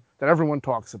ride that everyone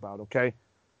talks about, okay?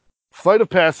 Flight of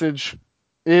Passage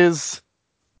is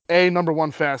a number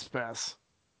one Fast Pass.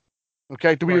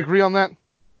 Okay, do we agree on that?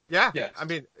 Yeah. Yes. I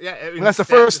mean, yeah. And that's the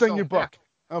first thing you book.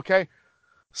 Yeah. Okay?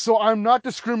 So I'm not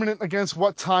discriminating against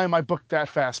what time I booked that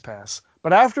Fast Pass.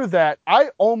 But after that, I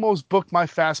almost booked my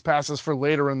Fast Passes for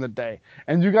later in the day.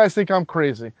 And you guys think I'm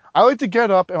crazy. I like to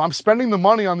get up, and I'm spending the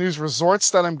money on these resorts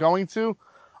that I'm going to.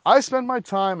 I spend my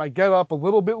time, I get up a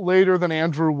little bit later than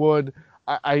Andrew would.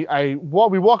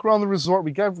 We walk around the resort,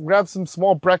 we grab some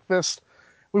small breakfast.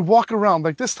 We walk around.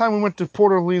 Like this time we went to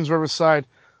Port Orleans Riverside.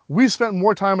 We spent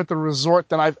more time at the resort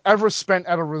than I've ever spent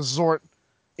at a resort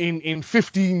in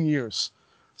 15 years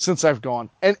since I've gone.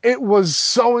 And it was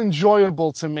so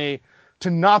enjoyable to me to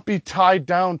not be tied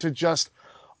down to just,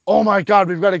 oh my God,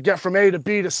 we've got to get from A to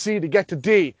B to C to get to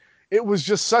D. It was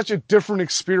just such a different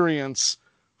experience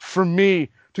for me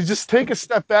to just take a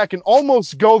step back and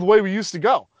almost go the way we used to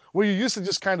go, where you used to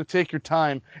just kind of take your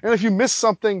time. And if you miss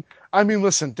something, I mean,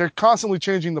 listen, they're constantly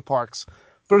changing the parks.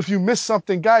 But if you miss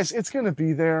something, guys, it's going to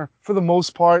be there for the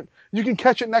most part. You can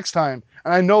catch it next time.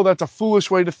 And I know that's a foolish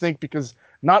way to think because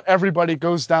not everybody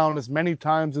goes down as many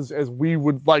times as we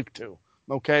would like to,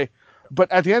 okay? But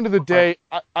at the end of the day,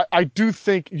 I do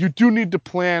think you do need to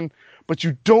plan, but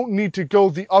you don't need to go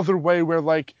the other way where,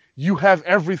 like, you have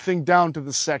everything down to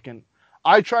the second.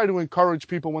 I try to encourage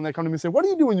people when they come to me and say, what do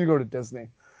you do when you go to Disney?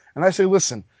 And I say,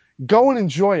 listen, go and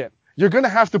enjoy it. You're going to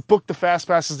have to book the fast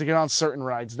passes to get on certain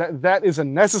rides. That is a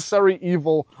necessary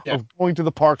evil of going to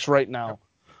the parks right now.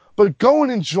 But go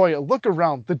and enjoy it. Look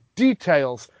around. The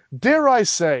details. Dare I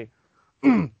say,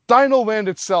 Dino Land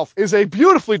itself is a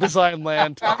beautifully designed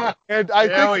land. And I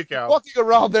think walking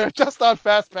around there just on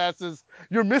fast passes,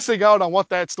 you're missing out on what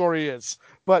that story is.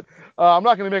 But I'm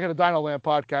not going to make it a Dino Land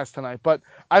podcast tonight. But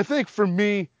I think for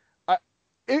me,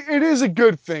 it is a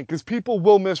good thing because people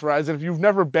will miss rides. And if you've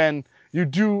never been, you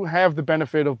do have the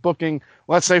benefit of booking,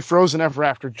 let's say, Frozen Ever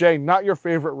After. Jay, not your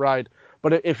favorite ride,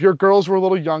 but if your girls were a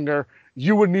little younger,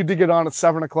 you would need to get on at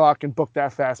 7 o'clock and book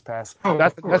that fast pass.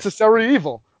 That's necessary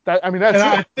evil. That's and it.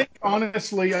 I think,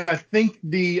 honestly,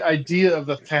 the idea of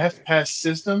the fast pass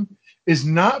system is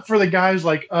not for the guys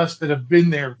like us that have been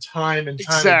there time and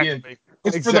time again.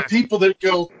 It's for the people that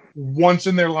go once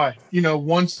in their life,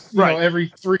 once,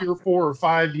 every 3 or 4 or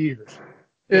 5 years.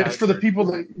 It's for the people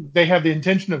that they have the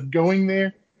intention of going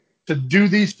there to do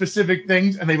these specific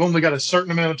things, and they've only got a certain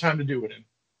amount of time to do it in.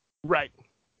 Right.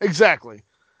 Exactly.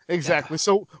 Yeah.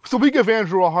 So we give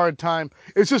Andrew a hard time.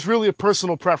 It's just really a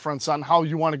personal preference on how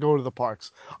you want to go to the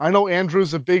parks. I know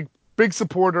Andrew's a big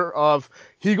supporter of,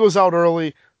 he goes out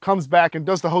early, comes back and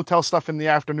does the hotel stuff in the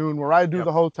afternoon, where I do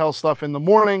the hotel stuff in the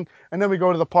morning, and then we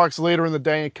go to the parks later in the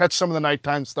day and catch some of the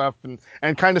nighttime stuff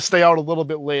and kind of stay out a little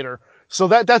bit later. So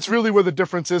that's really where the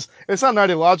difference is. It's not an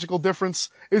ideological difference.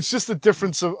 It's just a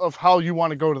difference of how you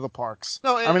want to go to the parks.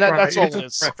 No, I mean, that's all it is.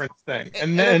 It's a preference thing.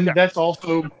 And that's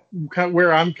also kind of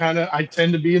where I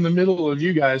tend to be in the middle of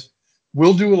you guys.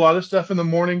 We'll do a lot of stuff in the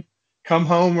morning, come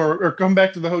home or come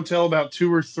back to the hotel about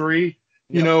 2 or 3,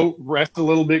 rest a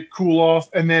little bit, cool off.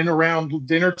 And then around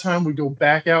dinner time, we go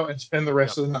back out and spend the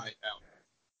rest of the night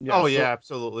out. Yeah,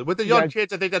 absolutely. With the young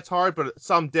kids, I think that's hard, but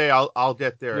someday I'll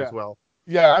get there as well.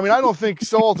 Yeah, I mean, I don't think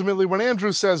so. Ultimately, when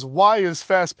Andrew says, why is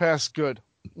Fastpass good?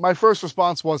 My first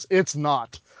response was, it's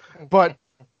not. But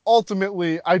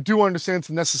ultimately, I do understand it's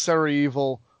a necessary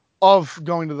evil of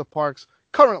going to the parks.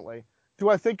 Currently, do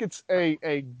I think it's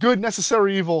a good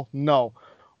necessary evil? No.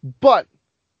 But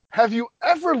have you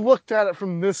ever looked at it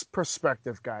from this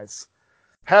perspective, guys?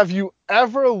 Have you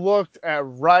ever looked at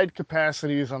ride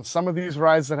capacities on some of these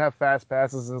rides that have fast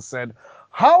passes and said,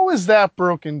 how is that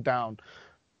broken down?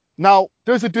 Now,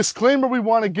 there's a disclaimer we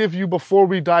want to give you before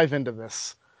we dive into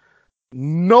this.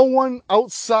 No one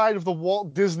outside of the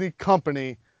Walt Disney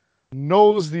Company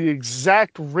knows the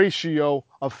exact ratio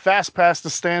of Fastpass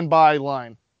to standby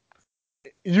line.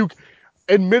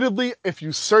 Admittedly, if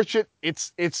you search it,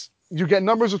 you get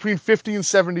numbers between 50 and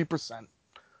 70%.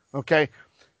 Okay?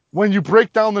 When you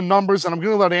break down the numbers, and I'm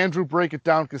going to let Andrew break it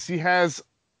down because he has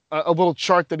a little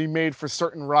chart that he made for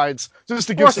certain rides, just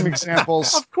to give some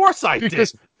examples. Of course I did.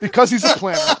 Because he's a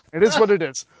planner. It is what it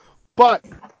is. But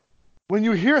when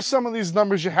you hear some of these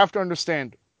numbers, you have to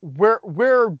understand,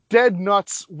 we're dead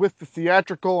nuts with the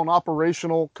theatrical and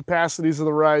operational capacities of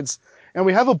the rides, and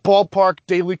we have a ballpark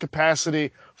daily capacity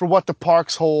for what the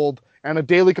parks hold and a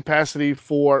daily capacity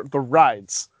for the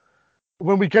rides.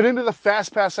 When we get into the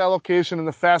FastPass allocation and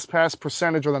the FastPass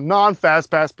percentage or the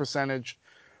non-FastPass percentage,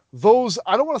 those,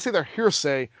 I don't want to say they're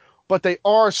hearsay, but they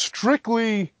are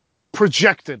strictly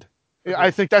projected.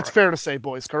 I think that's fair to say,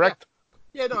 boys, correct?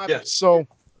 Yeah, no, so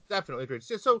definitely agreed.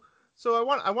 So I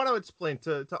want to explain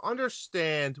to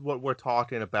understand what we're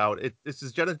talking about. This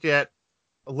is gonna get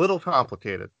a little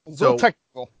complicated. A little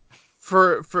technical.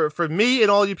 For me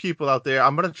and all you people out there,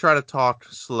 I'm gonna try to talk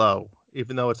slow,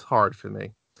 even though it's hard for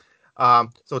me.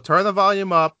 So turn the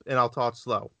volume up and I'll talk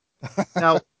slow.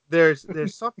 Now, there's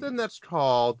something that's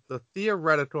called the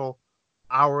theoretical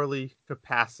hourly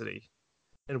capacity.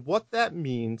 And what that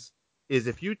means is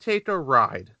if you take a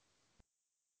ride,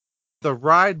 the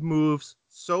ride moves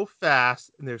so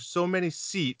fast and there's so many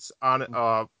seats on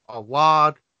a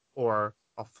log or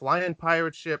a flying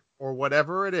pirate ship or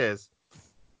whatever it is,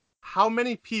 how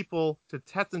many people to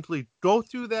technically go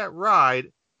through that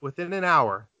ride within an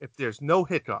hour if there's no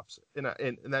hiccups? And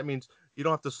that means you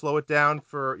don't have to slow it down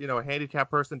for a handicapped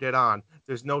person to get on.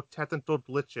 There's no technical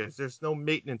glitches. There's no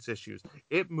maintenance issues.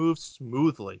 It moves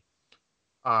smoothly.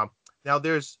 Now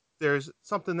there's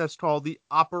something that's called the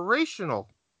operational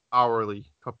hourly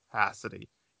capacity.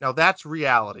 Now that's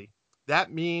reality.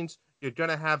 That means you're going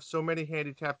to have so many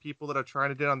handicapped people that are trying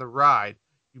to get on the ride.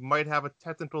 You might have a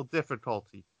technical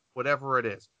difficulty, whatever it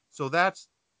is. So that's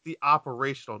the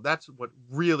operational. That's what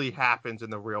really happens in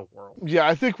the real world. Yeah,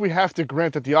 I think we have to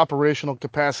grant that the operational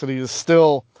capacity is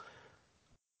still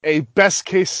a best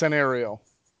case scenario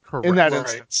in that Correct.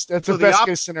 instance. That's So a best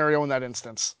case scenario in that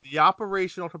instance. The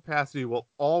operational capacity will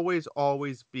always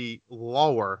be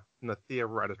lower than the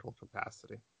theoretical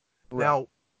capacity. Right. Now,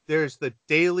 there's the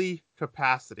daily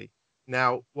capacity.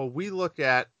 Now, what we look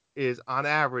at is on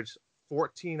average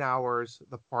 14 hours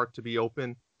the park to be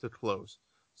open to close.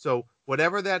 So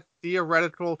whatever that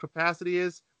theoretical capacity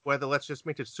is, whether let's just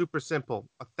make it super simple,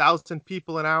 1,000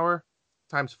 people an hour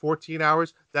times 14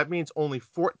 hours, that means only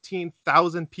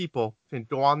 14,000 people can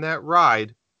go on that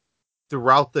ride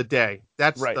throughout the day.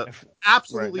 That's right. the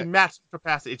absolutely maximum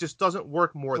capacity. It just doesn't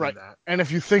work more than that. And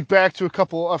if you think back to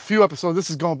a few episodes, this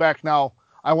is going back now,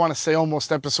 I want to say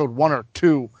almost episode 1 or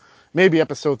 2, maybe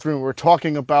episode 3, we're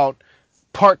talking about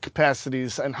park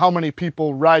capacities and how many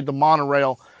people ride the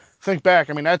monorail. Think back,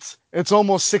 I mean, it's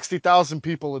almost 60,000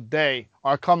 people a day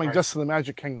are coming just to the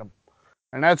Magic Kingdom.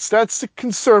 And that's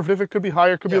conservative. It could be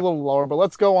higher, it could be a little lower, but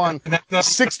let's go on. And that's not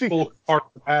 60 full park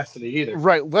capacity either.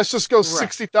 Right. Let's just go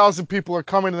 60,000 people are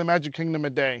coming to the Magic Kingdom a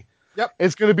day. Yep.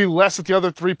 It's going to be less at the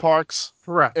other 3 parks.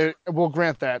 Correct. We'll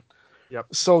grant that. Yep.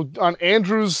 So on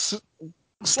Andrew's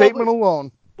statement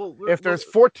alone, if there's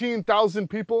 14,000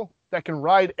 people that can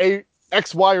ride a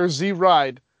X, Y, or Z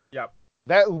ride,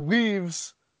 that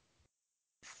leaves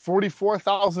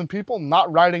 44,000 people not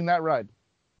riding that ride.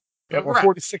 Or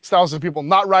 46,000 people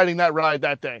not riding that ride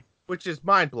that day. Which is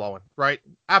mind-blowing, right?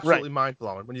 Absolutely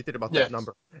mind-blowing when you think about that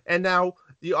number. And now,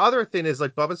 the other thing is,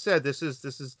 like Bubba said, this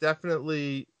is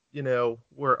definitely,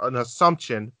 we're an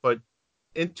assumption, but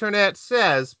internet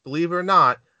says, believe it or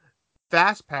not,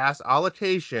 Fastpass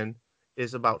allocation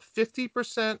is about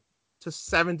 50% to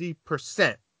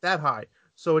 70%. That high.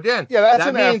 So again, that's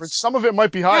an average. Some of it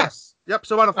might be higher. Yes. Yep.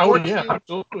 So out of 14,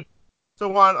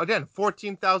 so on, again,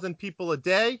 14,000 people a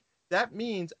day, that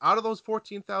means out of those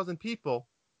 14,000 people,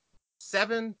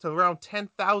 7 to around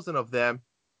 10,000 of them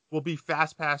will be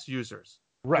Fastpass users.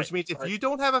 Right. Which means if you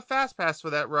don't have a Fastpass for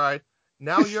that ride,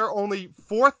 now you're only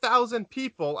 4,000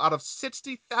 people out of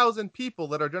 60,000 people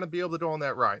that are going to be able to go on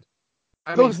that ride.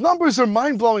 Those numbers are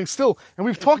mind-blowing still, and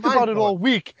we've talked about it all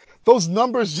week. Those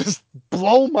numbers just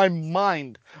blow my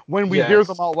mind when we hear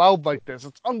them out loud like this.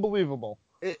 It's unbelievable.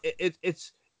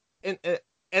 It's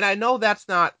and I know that's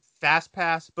not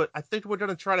Fastpass, but I think we're going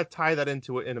to try to tie that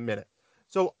into it in a minute.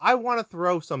 So I want to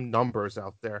throw some numbers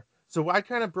out there. So I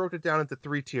kind of broke it down into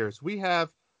 3 tiers. We have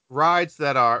rides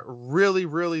that are really,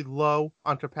 really low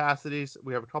on capacities.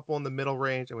 We have a couple in the middle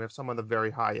range, and we have some on the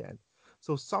very high end.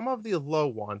 So some of the low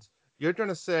ones, you're going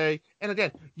to say, and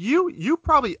again, you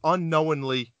probably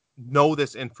unknowingly know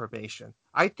this information.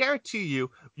 I guarantee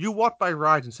you walk by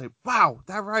rides and say, wow,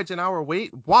 that ride's an hour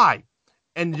wait. Why?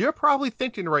 And you're probably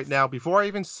thinking right now, before I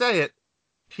even say it,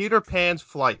 Peter Pan's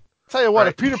Flight. Tell you what,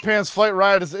 if Peter Pan's Flight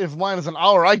ride if line is an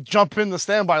hour, I jump in the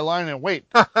standby line and wait.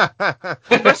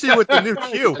 Especially with the new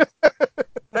queue.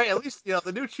 Hey, at least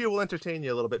the new queue will entertain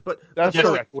you a little bit. But that's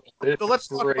correct. So let's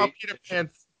talk about Peter Pan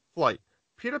Flight.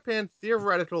 Peter Pan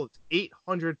theoretical is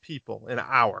 800 people in an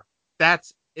hour.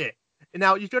 That's it. And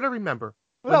now you got to remember.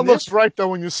 Well, that looks right though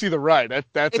when you see the ride.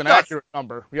 That's an accurate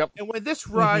number. Yep. And when this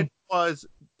ride was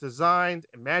designed,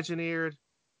 imagineered,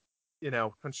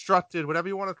 constructed, whatever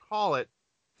you want to call it,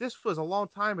 this was a long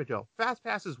time ago. Fast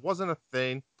passes wasn't a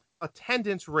thing.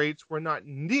 Attendance rates were not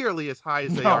nearly as high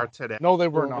as they are today. No, they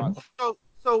were not.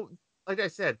 So like I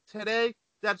said, today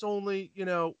that's only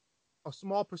a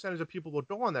small percentage of people will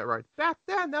go on that ride. Back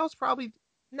then, that was probably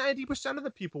 90% of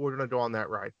the people were going to go on that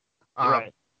ride.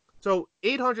 Right. So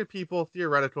 800 people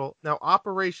theoretical. Now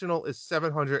operational is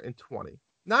 720.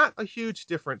 Not a huge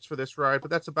difference for this ride, but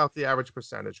that's about the average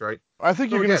percentage, right? I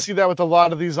think you're going to see that with a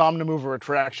lot of these Omnimover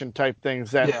attraction type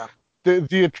things. That the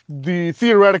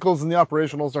theoreticals and the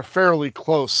operationals are fairly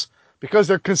close because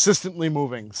they're consistently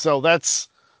moving. So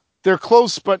they're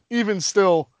close, but even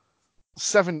still,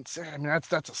 7. I mean,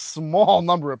 that's a small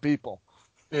number of people.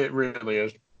 It really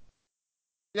is.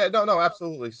 Yeah, no,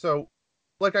 absolutely. So,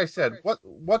 like I said,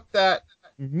 what that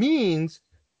means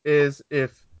is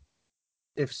if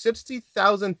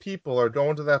 60,000 people are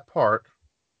going to that park,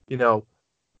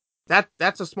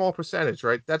 that's a small percentage,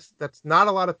 right? That's not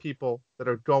a lot of people that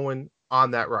are going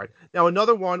on that ride. Now,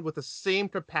 another one with the same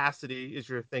capacity is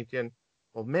you're thinking,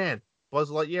 well, man, Buzz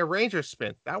Lightyear Ranger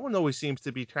Spin. That one always seems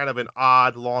to be kind of an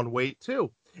odd, long wait, too.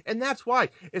 And that's why.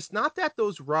 It's not that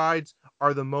those rides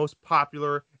are the most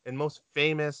popular and most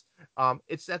famous.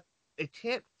 It's that it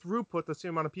can't throughput the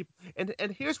same amount of people.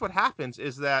 And here's what happens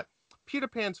is that Peter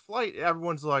Pan's Flight,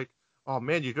 everyone's like, oh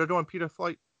man, you got to go on Peter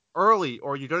Flight early,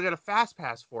 or you got to get a fast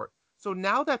pass for it. So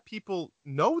now that people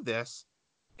know this,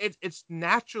 it's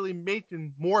naturally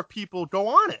making more people go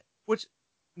on it, which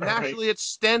naturally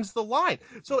extends the line.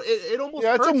 So it almost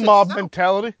Yeah, it's a hurts mob itself.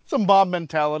 mentality. It's a mob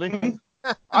mentality.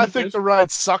 I think the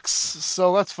ride sucks,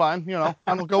 so that's fine. I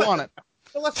don't go on it.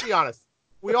 But let's be honest.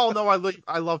 We all know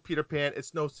I love Peter Pan.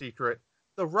 It's no secret.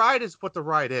 The ride is what the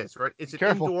ride is, right? It's an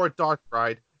Careful. indoor dark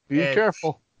ride. Be and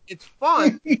careful. It's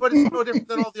fun, but it's no different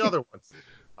than all the other ones.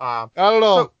 I don't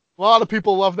know. So, A lot of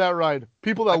people love that ride.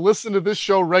 People that listen to this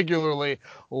show regularly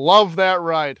love that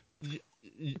ride.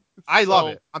 I love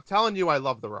it. I'm telling you, I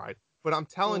love the ride. But I'm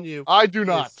telling you, I do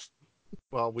not.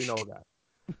 Well, we know that.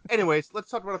 Anyways, let's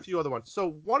talk about a few other ones.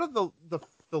 So one of the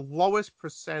lowest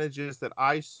percentages that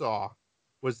I saw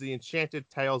was the Enchanted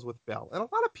Tales with Belle. And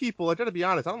a lot of people, I gotta be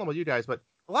honest, I don't know about you guys, but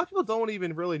a lot of people don't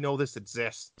even really know this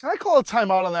exists. Can I call a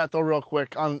timeout on that, though, real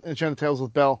quick, on Enchanted Tales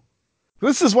with Belle?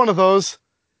 This is one of those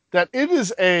that it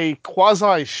is a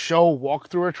quasi-show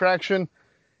walkthrough attraction.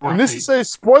 And this is a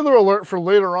spoiler alert for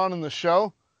later on in the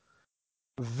show.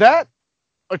 That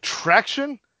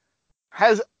attraction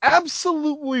has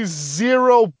absolutely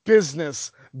zero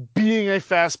business being a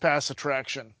Fastpass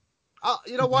attraction.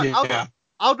 You know what? Yeah.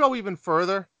 I'll go even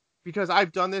further because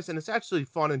I've done this and it's actually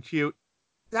fun and cute.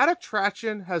 That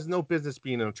attraction has no business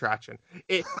being an attraction.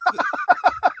 Let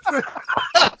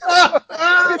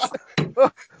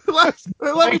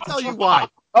me tell you why.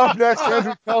 Up next,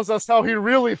 Andrew tells us how he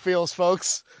really feels,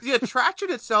 folks. The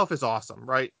attraction itself is awesome,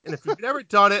 right? And if you've never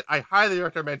done it, I highly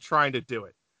recommend trying to do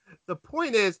it. The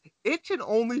point is, it can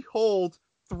only hold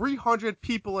 300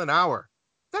 people an hour.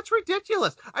 That's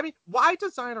ridiculous. I mean, why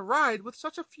design a ride with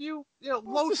such a few,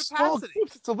 low capacity?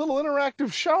 It's a little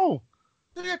interactive show.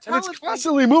 So and it's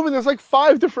constantly moving. There's like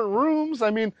 5 different rooms. I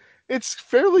mean, it's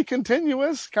fairly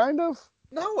continuous, kind of.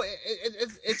 No,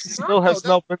 it's not. Still has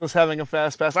no business having a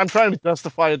fast pass. I'm trying to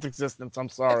justify its existence. I'm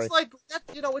sorry. It's like that.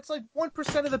 It's like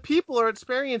 1% of the people are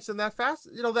experiencing that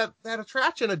that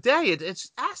attraction a day.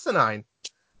 It's asinine.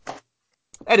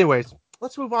 Anyways,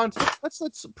 let's move on.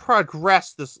 Let's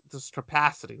progress this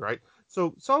capacity, right?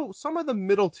 So some of the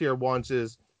middle tier ones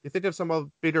is you think of some of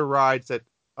the bigger rides that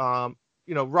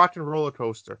Rock and Roller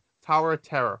Coaster, Tower of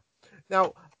Terror.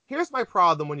 Now, here's my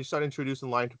problem when you start introducing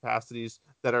line capacities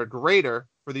that are greater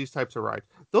for these types of rides.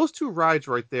 Those two rides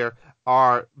right there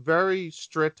are very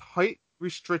strict height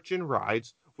restriction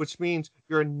rides, which means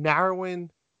you're narrowing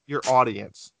your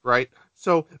audience, right?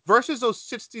 So versus those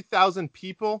 60,000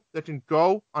 people that can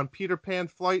go on Peter Pan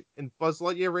Flight and Buzz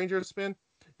Lightyear Ranger Spin,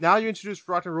 now you introduce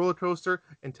Rock and Roller Coaster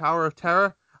and Tower of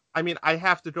Terror. I mean, I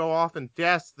have to go off and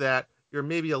guess that you're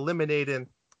maybe eliminating,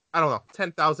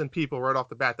 10,000 people right off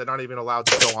the bat that aren't even allowed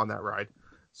to go on that ride.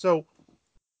 So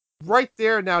right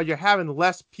there, now you're having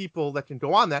less people that can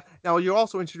go on that. Now you're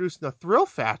also introducing the thrill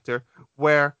factor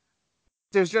where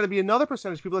there's going to be another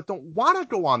percentage of people that don't want to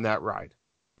go on that ride,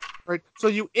 right? So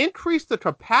you increase the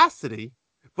capacity,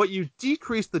 but you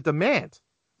decrease the demand.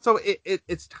 So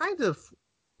it's kind of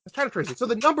crazy. So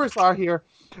the numbers are here.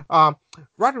 Rock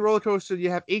and Roller Coaster, you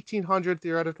have 1,800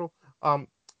 theoretical.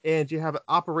 And you have an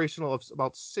operational of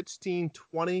about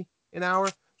 1620 an hour.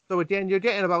 So again, you're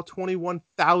getting about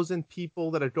 21,000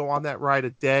 people that go on that ride a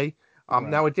day. Right.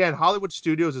 Now again, Hollywood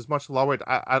Studios is much lower.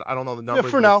 I don't know the numbers. Yeah,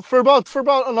 for now, for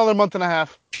about another month and a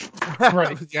half.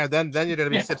 Right. Yeah. Then you're gonna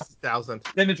be 60,000.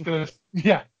 Then it's gonna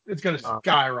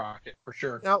skyrocket for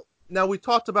sure. Now we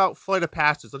talked about Flight of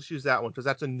Passage. Let's use that one because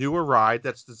that's a newer ride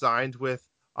that's designed with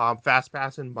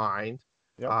Fastpass in mind.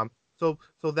 Yep. So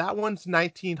that one's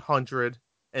 1,900.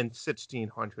 And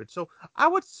 1,600. So I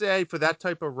would say for that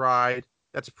type of ride,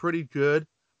 that's pretty good.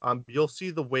 You'll see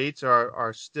the waits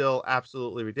are still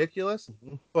absolutely ridiculous,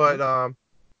 but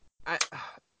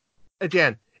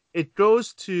again, it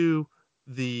goes to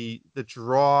the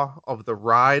draw of the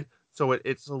ride, so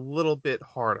it's a little bit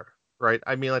harder, right?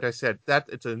 I mean, like I said, that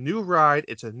it's a new ride,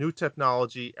 it's a new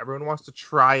technology. Everyone wants to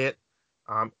try it,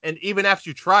 and even after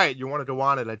you try it, you want to go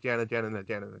on it again and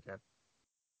again.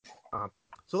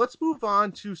 So let's move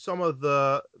on to some of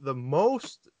the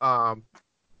most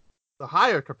the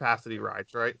higher capacity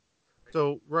rides, right?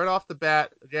 So right off the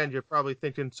bat, again, you're probably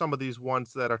thinking some of these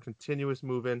ones that are continuous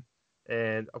moving,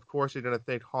 and of course you're going to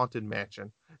think Haunted Mansion.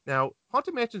 Now,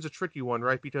 Haunted Mansion's a tricky one,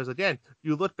 right? Because again,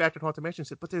 you look back at Haunted Mansion and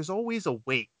say, but there's always a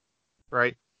wait,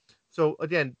 right? So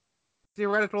again,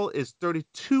 theoretical is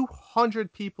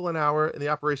 3,200 people an hour, and the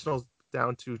operational is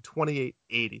down to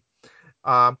 2,880.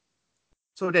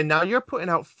 So again, now you're putting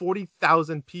out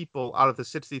 40,000 people out of the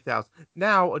 60,000.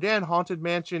 Now, again, Haunted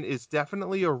Mansion is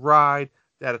definitely a ride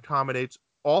that accommodates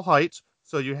all heights.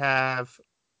 So you have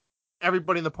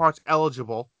everybody in the parks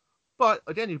eligible. But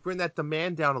again, you bring that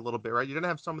demand down a little bit, right? You're gonna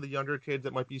have some of the younger kids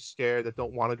that might be scared that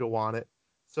don't want to go on it.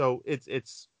 So it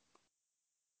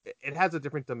has a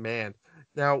different demand.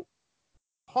 Now,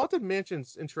 Haunted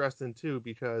Mansion's interesting too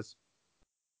because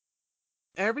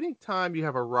every time you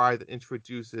have a ride that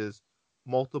introduces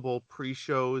multiple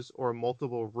pre-shows or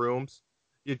multiple rooms,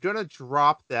 you're gonna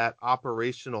drop that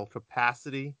operational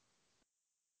capacity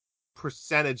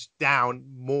percentage down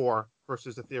more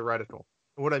versus the theoretical.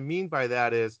 And what I mean by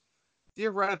that is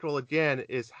theoretical again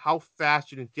is how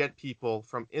fast you can get people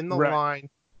from in the Right. line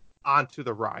onto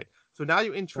the ride. So now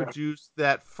you introduce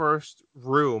that first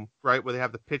room, right, where they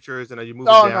have the pictures and you move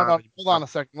it No, down. no, no. Hold on a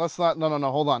second. Let's not. No, no, no.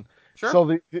 Hold on. Sure.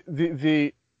 So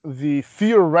the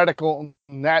theoretical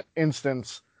in that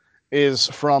instance is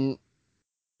from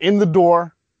in the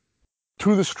door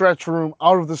to the stretch room,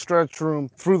 out of the stretch room,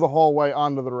 through the hallway,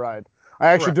 onto the ride. I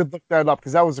actually Correct. did look that up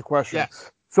because that was a question.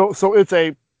 Yes. So it's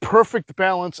a perfect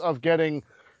balance of getting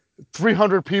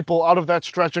 300 people out of that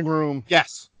stretching room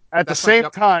Yes. at the That's right, same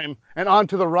yep. time and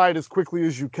onto the ride as quickly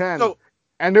as you can. So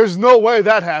and there's no way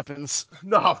that happens.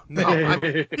 no. I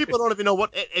mean, people don't even know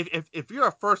what if you're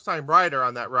a first time rider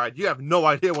on that ride, you have no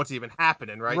idea what's even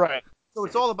happening, right? Right. So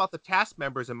it's all about the cast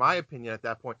members, in my opinion, at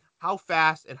that point. How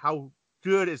fast and how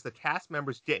good is the cast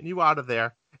members getting you out of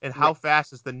there, and how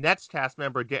fast is the next cast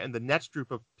member getting the next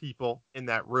group of people in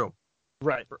that room?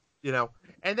 Right. You know,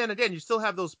 and then again, you still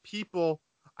have those people.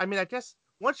 I mean, I guess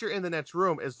once you're in the next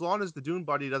room, as long as the Dune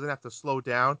Buddy doesn't have to slow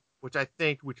down, which I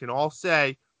think we can all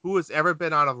say, who has ever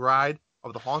been on a ride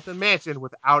of the Haunted Mansion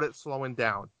without it slowing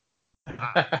down?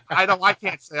 I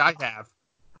can't say I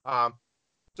have.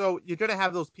 So you're gonna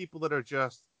have those people that are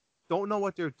just don't know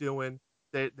what they're doing.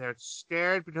 They're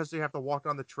scared because they have to walk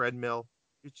on the treadmill.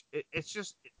 It's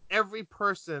just every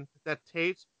person that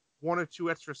takes 1 or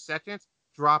 2 extra seconds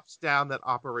drops down that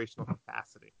operational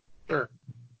capacity. Sure.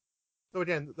 So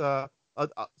again,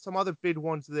 some other big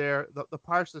ones there. The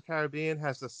Pirates of the Caribbean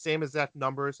has the same exact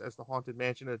numbers as the Haunted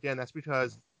Mansion. And again, that's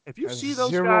because if you see those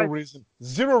zero guys,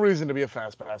 reason to be a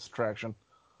Fastpass attraction.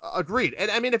 agreed.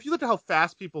 And I mean, if you look at how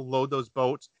fast people load those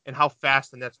boats and how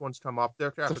fast the next ones come up,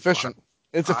 they're It's efficient.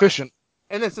 It's Uh, efficient.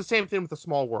 And it's the same thing with the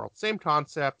Small World. Same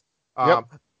concept. Yep.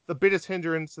 The biggest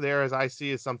hindrance there, as I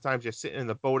see, is sometimes you're sitting in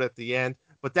the boat at the end,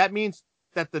 but that means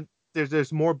that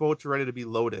there's more boats ready to be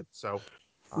loaded. So,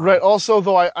 Right. Also,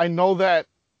 though, I know that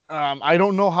I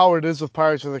don't know how it is with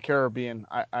Pirates of the Caribbean.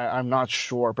 I'm not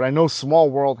sure, but I know Small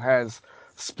World has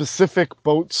specific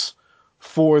boats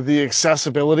for the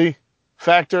accessibility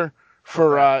factor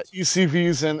for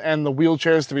ECVs and the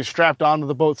wheelchairs to be strapped onto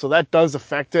the boat. So that does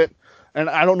affect it. And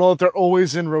I don't know if they're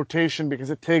always in rotation because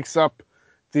it takes up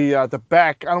the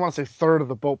back. I don't want to say third of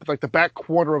the boat, but like the back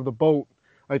quarter of the boat.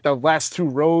 Like the last 2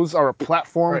 rows are a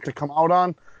platform to come out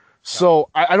on. So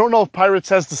I don't know if Pirates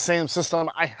has the same system.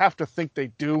 I have to think they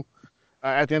do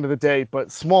at the end of the day.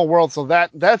 But Small World, so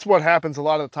that's what happens a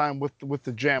lot of the time with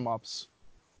the jam ups.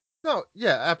 no,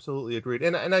 yeah, absolutely agreed.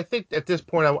 And I think at this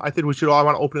point, I think we should all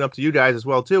want to open it up to you guys as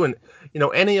well too. And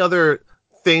any other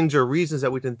things or reasons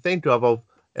that we can think of.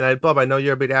 And Bub, I know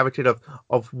you're a big advocate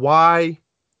of why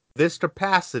this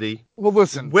capacity. Well,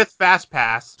 listen, with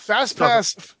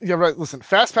Fastpass, yeah, right. Listen,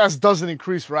 Fastpass doesn't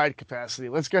increase ride capacity.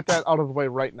 Let's get that out of the way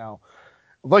right now.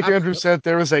 Like Andrew said,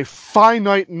 there is a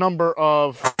finite number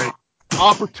of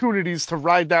opportunities to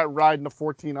ride that ride in a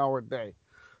 14-hour day.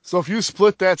 So if you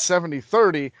split that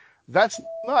 70-30, that's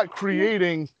not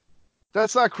creating a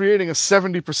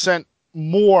 70%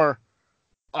 more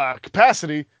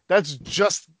capacity. That's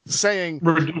just saying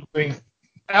Reducing.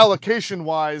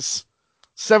 allocation-wise,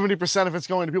 70% of it's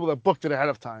going to people that booked it ahead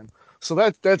of time. So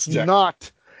that's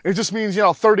not. It just means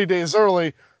 30 days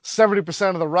early, 70%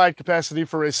 of the ride capacity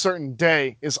for a certain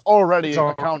day is already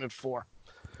accounted for.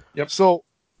 Yep. So,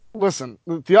 listen,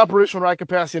 the operational ride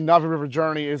capacity in Navi River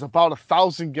Journey is about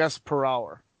 1,000 guests per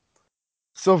hour.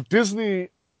 So if the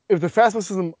Fastpass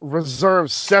system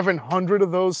reserves 700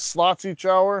 of those slots each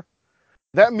hour,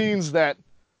 that means that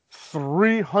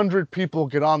 300 people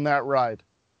get on that ride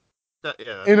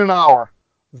in an hour.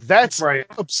 That's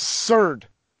absurd.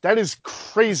 That is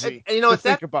crazy to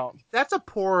think about. That's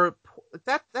poor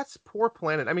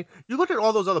planning. I mean, you look at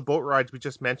all those other boat rides we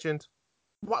just mentioned.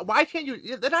 Why can't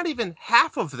you? They're not even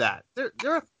half of that. They're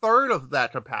a third of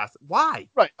that capacity. Why?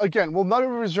 Right. Again, well, Navi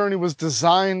River Journey was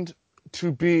designed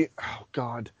to be. Oh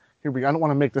God, here we go. I don't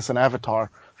want to make this an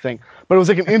Avatar thing, but it was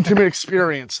like an intimate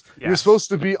experience. Yes. You're supposed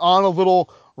to be on a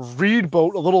little reed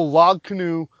boat, a little log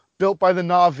canoe built by the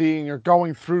Na'vi, and you're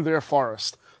going through their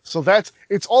forest. So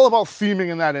it's all about theming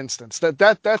in that instance.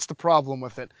 That's the problem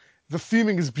with it. The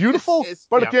theming is beautiful,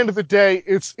 but at the end of the day,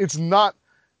 it's not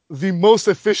the most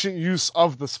efficient use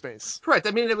of the space. Correct.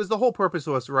 I mean, it was the whole purpose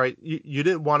was, right, you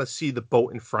didn't want to see the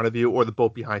boat in front of you or the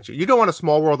boat behind you. You don't want a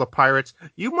small world of pirates.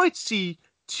 You might see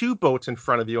two boats in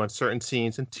front of you on certain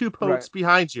scenes and two boats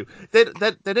behind you. They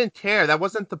didn't care. That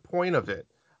wasn't the point of it.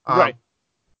 Right.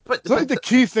 But, so I think the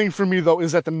key thing for me, though,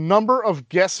 is that the number of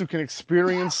guests who can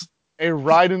experience a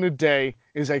ride in a day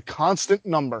is a constant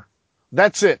number.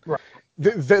 That's it. Right.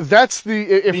 That's the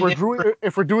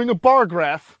if we're doing a bar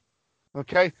graph,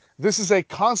 okay, this is a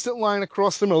constant line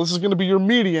across the middle. This is going to be your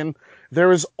median.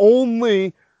 There is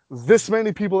only this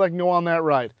many people that can go on that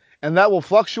ride, and that will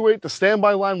fluctuate. The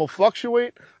standby line will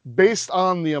fluctuate based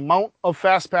on the amount of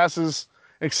fast passes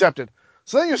accepted.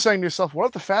 So then you're saying to yourself, what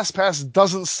if the fast pass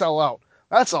doesn't sell out?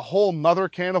 That's a whole nother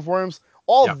can of worms.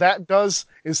 All that does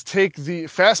is take the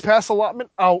fast pass allotment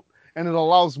out, and it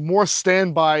allows more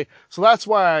standby. So that's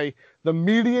why the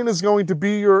median is going to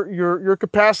be your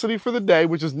capacity for the day,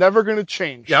 which is never going to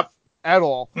change at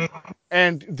all.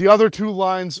 And the other two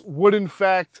lines would, in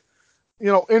fact,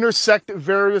 intersect at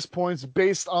various points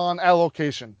based on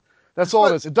allocation. That's all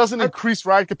it is. It doesn't increase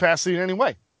ride capacity in any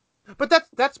way. But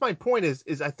that's my point.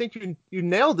 Is I think you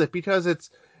nailed it, because it's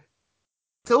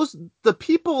the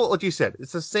people, like you said,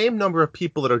 it's the same number of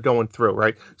people that are going through,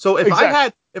 right? So if I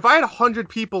had 100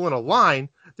 people in a line,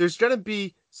 there's going to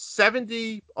be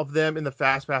 70 of them in the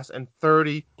fast pass and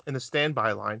 30 in the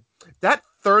standby line. That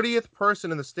 30th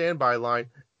person in the standby line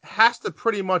has to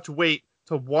pretty much wait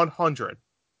to 100.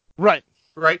 Right.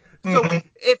 So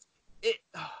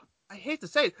I hate to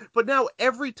say it, but now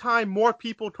every time more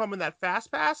people come in that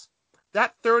fast pass,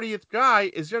 that 30th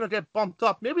guy is going to get bumped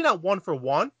up. Maybe not 1 for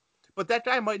 1, but that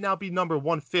guy might now be number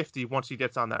 150 once he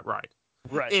gets on that ride.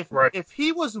 Right. If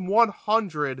he was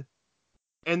 100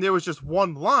 and there was just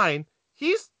one line,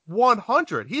 he's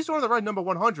 100. He's on the ride number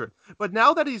 100. But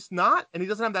now that he's not, and he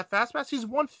doesn't have that fast pass, he's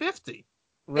 150.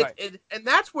 Right. And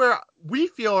that's where we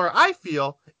feel, or I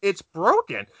feel, it's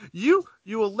broken. You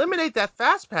eliminate that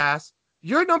fast pass,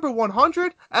 you're number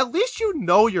 100. At least you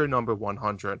know you're number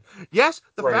 100. Yes,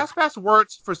 the fast pass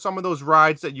works for some of those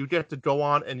rides that you get to go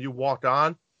on and you walk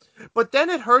on. But then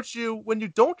it hurts you when you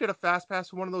don't get a fast pass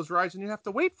for one of those rides and you have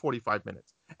to wait 45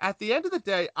 minutes. At the end of the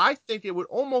day, I think it would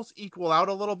almost equal out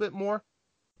a little bit more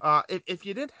if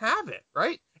you didn't have it,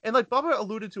 right? And like Bubba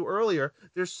alluded to earlier,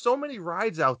 there's so many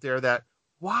rides out there that,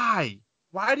 why?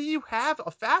 Why do you have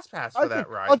a fast pass for that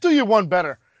ride? I'll do you one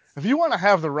better. If you want to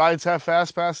have the rides have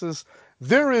fast passes,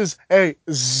 there is a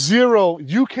zero.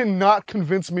 You cannot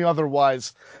convince me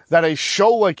otherwise that a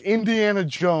show like Indiana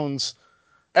Jones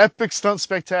Epic Stunt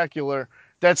Spectacular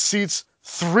that seats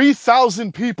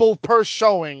 3,000 people per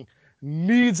showing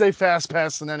needs a fast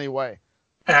pass in any way.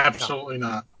 Absolutely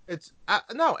not. It's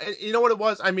no. You know what it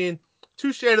was? I mean,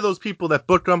 touche to those people that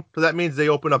book them, because that means they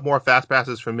open up more fast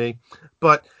passes for me.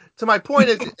 But to my point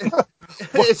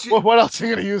is, what else are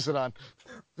you going to use it on?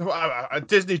 A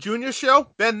Disney Junior show?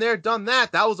 Been there, done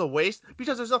that. That was a waste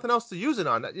because there's nothing else to use it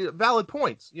on. Valid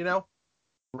points,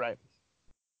 Right.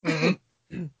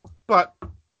 Mm-hmm. But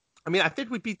I mean, I think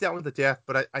we beat that one to death,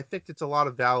 but I think it's a lot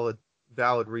of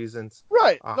valid reasons.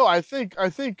 Right. No, I think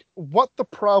what the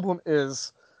problem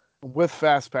is with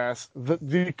FastPass,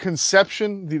 the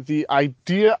conception, the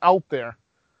idea out there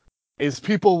is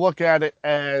people look at it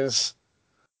as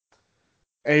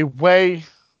a way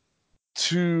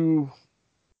to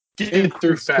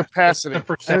increase capacity,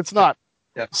 and it's not.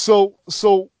 Yeah.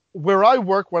 So where I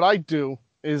work, what I do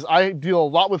is I deal a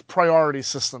lot with priority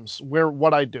systems,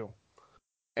 what I do.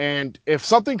 And if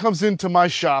something comes into my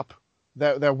shop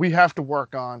that we have to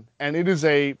work on, and it is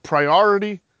a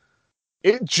priority,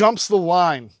 it jumps the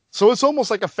line. So it's almost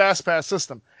like a fast pass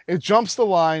system. It jumps the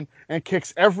line and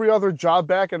kicks every other job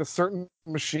back at a certain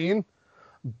machine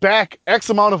back X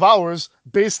amount of hours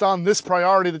based on this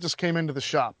priority that just came into the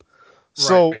shop.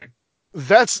 So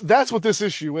that's what this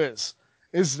issue is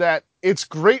that it's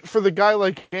great for the guy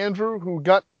like Andrew who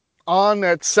got on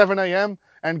at 7 a.m.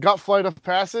 and got Flight of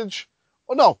Passage.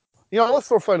 Oh, no. Let's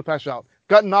throw Flight of Passage out.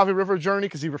 Got Navi River Journey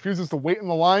because he refuses to wait in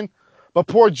the line. But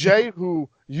poor Jay, who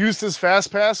used his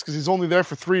Fast Pass because he's only there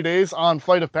for 3 days on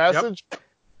Flight of Passage,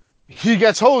 he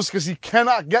gets hosed because he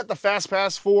cannot get the Fast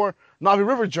Pass for Navi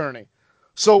River Journey.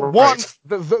 So, one,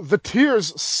 the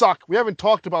tiers suck. We haven't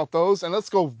talked about those. And let's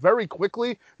go very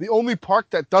quickly. The only park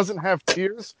that doesn't have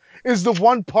tiers is the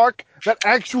one park that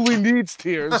actually needs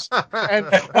tiers. and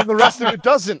the rest of it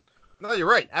doesn't. No, you're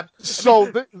right. So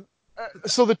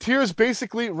the tiers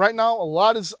basically, right now, a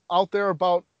lot is out there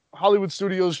about Hollywood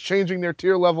studios changing their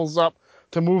tier levels up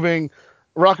to moving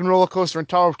Rock and Roller Coaster and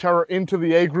Tower of Terror into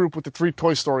the A group with the 3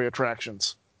 Toy Story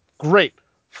attractions. Great.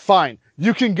 Fine.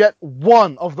 You can get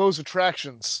one of those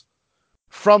attractions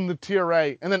from the Tier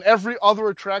A, and then every other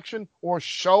attraction or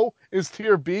show is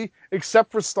Tier B,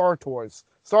 except for Star Tours.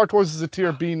 Star Tours is a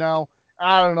Tier B now.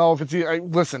 I don't know if it's.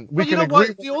 Listen, we But you can know agree.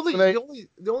 what?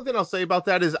 The only thing I'll say about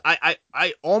that is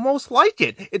I almost like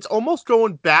it. It's almost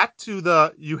going back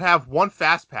to you have one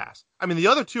fast pass. I mean, the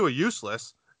other two are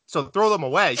useless, so throw them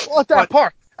away. Well, at that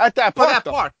park,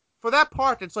 For that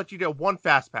park, it's like you get one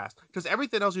fast pass because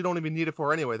everything else you don't even need it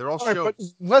for anyway. They're all right, shows.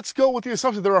 but let's go with the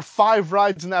assumption there are 5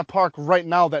 rides in that park right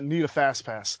now that need a fast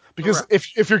pass. Because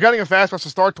if you're getting a fast pass for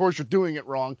Star Tours, you're doing it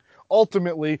wrong.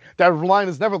 Ultimately, that line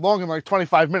is never longer than like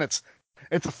 25 minutes.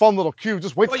 It's a fun little queue.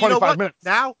 Just wait 25 minutes.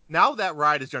 Now that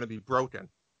ride is going to be broken.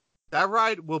 That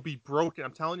ride will be broken.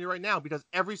 I'm telling you right now because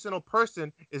every single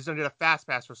person is going to get a fast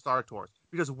pass for Star Tours.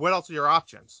 Because what else are your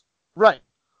options? Right.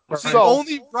 It's the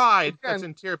only ride that's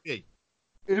in Tier B.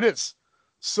 It is.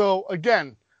 So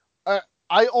again,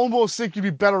 I almost think you'd be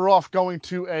better off going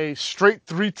to a straight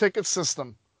 3-ticket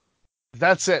system.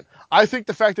 That's it. I think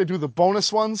the fact they do the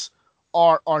bonus ones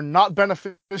are not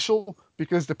beneficial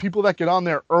because the people that get on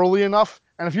there early enough,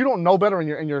 and if you don't know better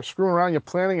and you're screwing around, you're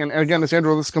planning, and again,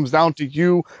 this comes down to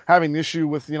you having the issue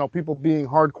with people being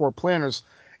hardcore planners.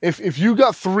 If you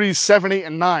got 3, 7, 8,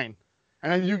 and 9,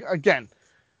 and then you again.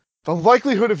 The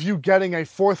likelihood of you getting a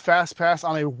 4th fast pass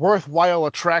on a worthwhile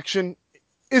attraction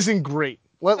isn't great.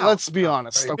 Let's be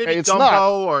honest, okay? Maybe It's Dumbo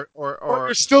not. or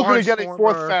you're still going to get a 4th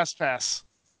Barnstormer. fast pass.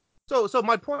 So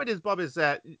my point is, Bub, is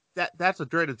that's a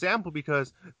great example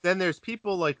because then there's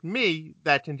people like me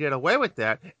that can get away with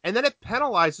that, and then it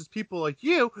penalizes people like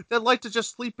you that like to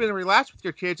just sleep in and relax with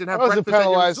your kids and have breakfast. It doesn't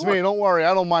penalize me. Don't worry,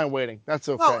 I don't mind waiting. That's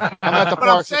okay. Well, I'm at the what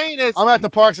parks. I'm saying is, I'm at the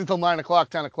parks until 9 o'clock,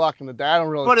 10 o'clock in the day. I don't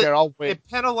really care. I'll wait. It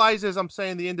penalizes, I'm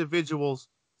saying, the individuals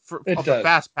of does. the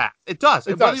fast pass. It does.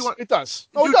 It does. It does.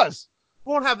 Oh, it does.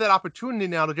 Won't have that opportunity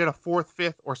now to get a 4th,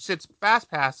 5th, or 6th fast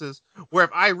passes. Where if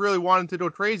I really wanted to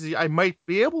go crazy, I might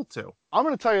be able to. I'm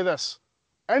going to tell you this: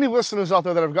 any listeners out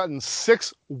there that have gotten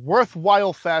 6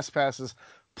 worthwhile fast passes,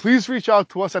 please reach out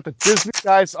to us at the Disney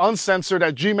Guys Uncensored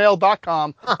at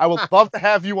gmail.com. I would love to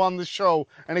have you on the show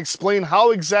and explain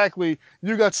how exactly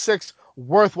you got 6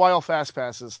 worthwhile fast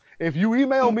passes. If you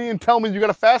email me and tell me you got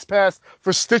a fast pass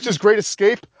for Stitch's Great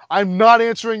Escape, I'm not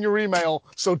answering your email,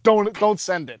 so don't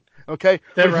send it. Okay,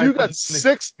 but if you got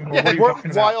 6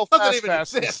 worthwhile fast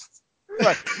passes,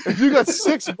 right? If you got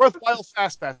 6 worthwhile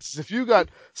fast passes, if you got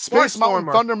Space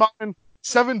Mountain, Thunder Mountain,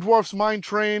 7 Dwarfs Mine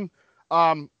Train,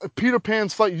 Peter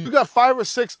Pan's Flight, you got 5 or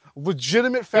 6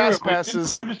 legitimate fast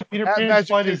passes. Peter Pan's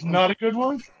Flight is not a good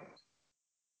one.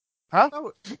 Huh?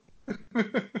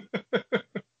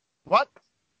 What?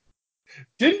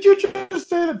 Didn't you just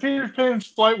say that Peter Pan's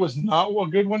Flight was not a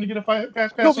good one to get a fast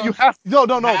pass No, but on? you have no.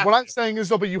 What I'm saying is,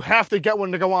 though, but you have to get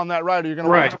one to go on that ride, or you're going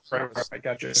to Right,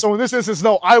 gotcha. So in this instance,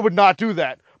 no, I would not do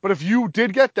that. But if you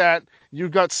did get that, you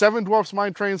got 7 Dwarfs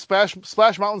Mine Train, Splash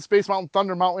Mountain, Space Mountain,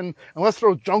 Thunder Mountain, and let's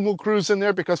throw Jungle Cruise in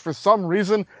there because for some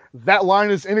reason that line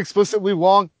is inexplicably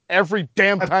long every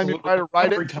damn time you try to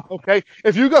ride it. Okay,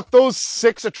 if you got those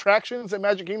 6 attractions at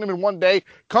Magic Kingdom in one day,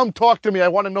 come talk to me. I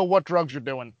want to know what drugs you're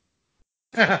doing.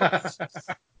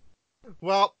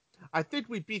 Well, I think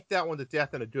we beat that one to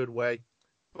death in a good way,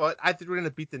 but I think we're going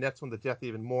to beat the next one to death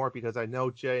even more because I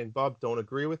know Jay and Bub don't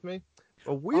agree with me.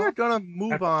 But we are going to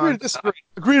move on.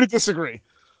 Agree to disagree.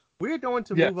 We are going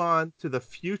to move on to the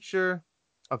future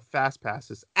of fast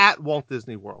passes at Walt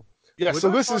Disney World. Yeah, so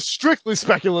this is strictly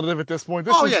speculative at this point.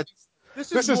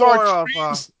 This is our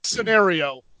dream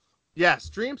scenario. Yes,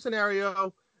 dream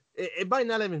scenario. It might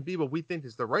not even be what we think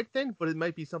is the right thing, but it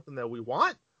might be something that we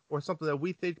want or something that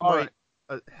we think might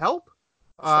help.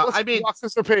 So rock,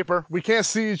 scissors, paper. We can't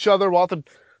see each other. We'll have to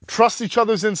trust each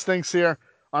other's instincts here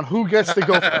on who gets to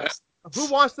go first.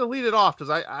 Who wants to lead it off?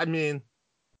 Because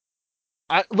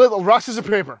rock, scissors,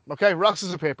 paper. Okay, rock,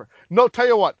 scissors, paper. No, tell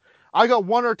you what. I got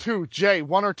 1 or 2. Jay,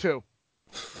 1 or 2?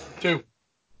 2.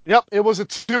 Yep, it was a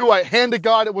 2. I hand to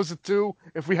God, it was a 2.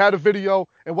 If we had a video,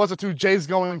 it was a 2. Jay's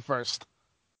going first.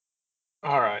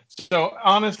 All right. So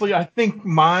honestly, I think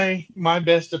my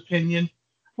best opinion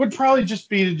would probably just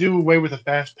be to do away with a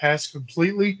fast pass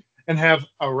completely and have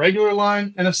a regular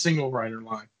line and a single rider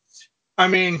line. I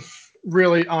mean,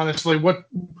 really, honestly, what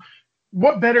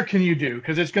better can you do?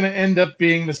 Because it's going to end up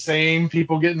being the same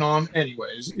people getting on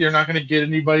anyways. You're not going to get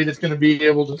anybody that's going to be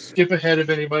able to skip ahead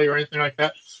of anybody or anything like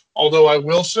that. Although I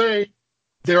will say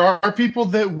there are people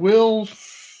that will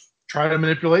try to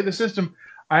manipulate the system.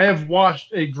 I have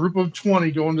watched a group of 20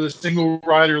 go into the single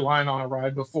rider line on a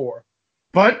ride before.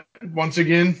 But once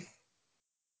again,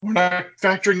 We're not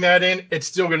factoring that in. It's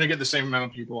still going to get the same amount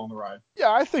of people on the ride.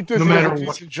 Yeah, I think No Disney does a matter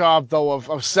what. decent job, though,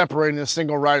 of separating the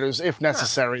single riders if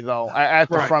necessary, though, at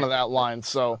the Right. front of that line.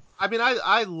 So, I mean,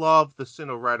 I love the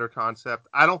single rider concept.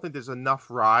 I don't think there's enough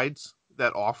rides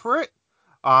that offer it.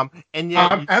 And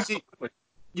yet Absolutely.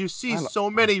 you see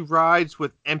so many rides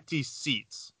with empty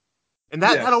seats, and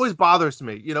that Yes. always bothers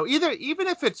me. You know, even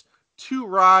if it's 2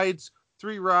 rides,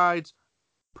 3 rides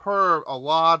per a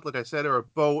lodge, like I said, or a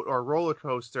boat or a roller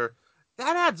coaster,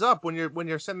 that adds up when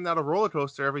you're sending out a roller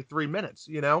coaster every 3 minutes.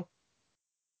 You know.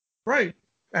 Right.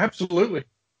 Absolutely.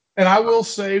 And I will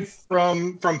say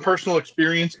from personal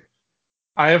experience,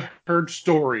 I have heard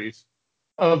stories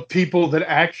of people that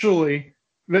actually,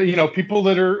 people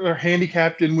that are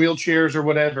handicapped in wheelchairs or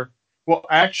whatever, will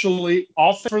actually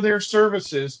offer for their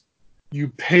services. You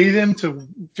pay them to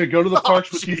go to the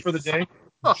parks with you for the day,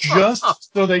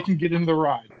 just so they can get in the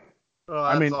ride. Oh,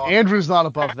 I that's mean, awesome. Andrew's not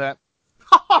above that.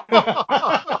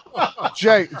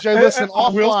 Jay, listen, I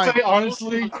will offline. say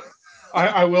honestly,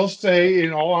 I will say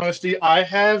in all honesty, I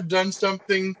have done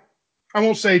something. I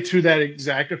won't say to that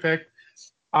exact effect.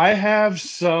 I have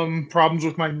some problems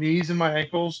with my knees and my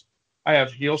ankles. I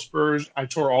have heel spurs. I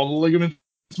tore all the ligaments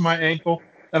in my ankle,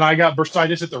 and I got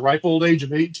bursitis at the ripe old age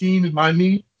of 18 in my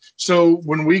knee. So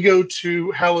when we go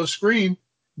to Hallow Scream,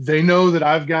 they know that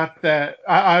I've got that.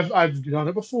 I've done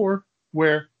it before,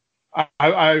 where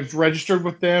I've registered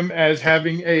with them as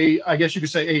having I guess you could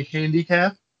say a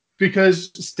handicap,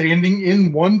 because standing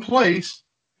in one place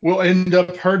will end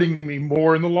up hurting me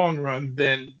more in the long run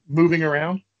than moving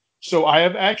around. So I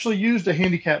have actually used a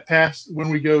handicap pass when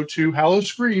we go to Hallow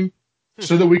Scream,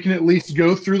 so that we can at least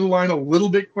go through the line a little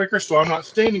bit quicker, so I'm not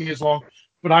standing as long.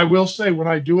 But I will say, when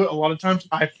I do it, a lot of times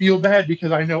I feel bad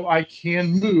because I know I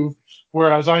can move,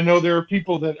 whereas I know there are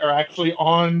people that are actually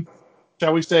on,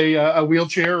 shall we say, a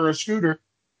wheelchair or a scooter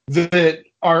that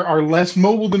are less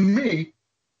mobile than me,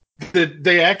 that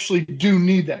they actually do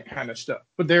need that kind of stuff.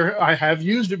 But I have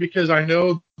used it because I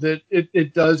know that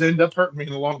it does end up hurting me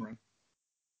in the long run.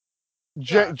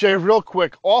 Jay, real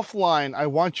quick, offline, I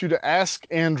want you to ask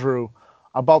Andrew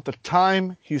about the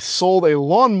time he sold a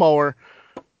lawnmower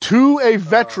to a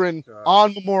veteran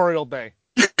on Memorial Day.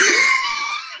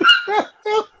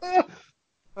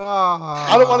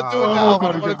 I don't want to do it now.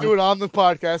 I want to do it on the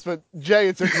podcast. But Jay,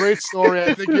 it's a great story.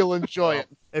 I think you'll enjoy it.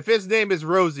 If his name is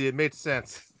Rosie, it made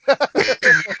sense. Excellent.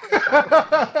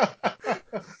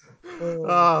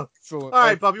 All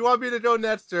right, Bob, you want me to go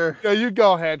next, or? Yeah, you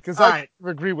go ahead, because I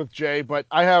agree with Jay, but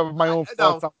I have my own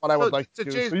thoughts on what I would like to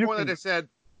do. Jay's So you point, can... like I said,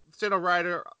 Single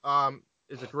Rider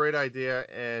is a great idea,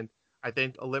 and I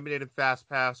think eliminating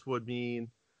Fastpass would mean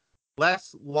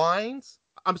less lines.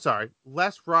 I'm sorry,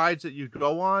 less rides that you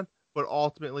go on, but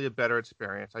ultimately a better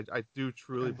experience. I do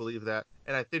truly believe that,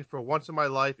 and I think for once in my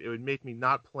life, it would make me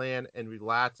not plan and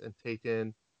relax and take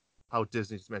in how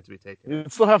Disney's meant to be taken. You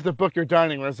still have to book your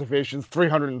dining reservations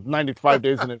 395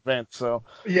 days in advance, so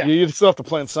yeah, you still have to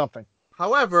plan something.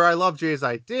 However, I love Jay's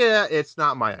idea. It's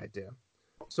not my idea.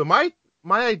 So my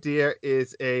idea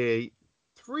is a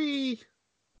three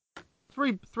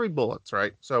bullets,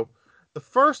 right? So the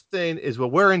first thing is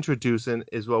what we're introducing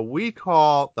is what we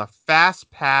call the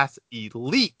Fastpass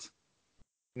Elite.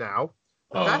 Now,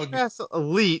 the Fastpass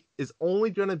Elite is only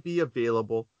going to be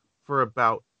available for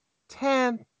about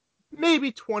 10,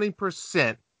 maybe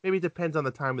 20%, maybe it depends on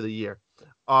the time of the year,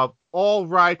 of all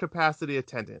ride capacity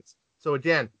attendance. So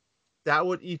again, that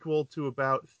would equal to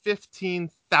about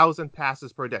 15,000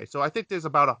 passes per day. So I think there's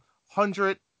about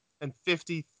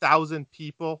 150,000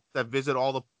 people that visit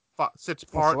all the 6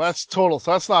 parks. So that's total.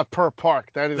 So that's not per park.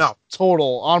 That is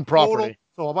total on property.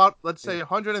 So about, let's say,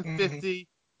 150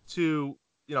 to,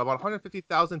 about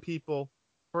 150,000 people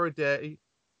per day.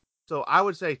 So I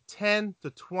would say 10 to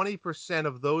 20%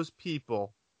 of those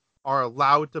people are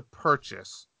allowed to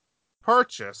purchase a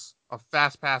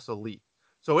Fastpass Elite.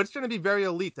 So it's going to be very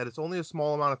elite that it's only a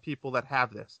small amount of people that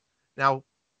have this. Now,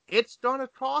 it's going to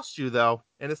cost you, though,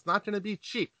 and it's not going to be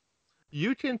cheap.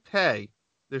 You can pay,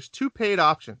 there's 2 paid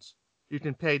options. You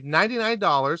can pay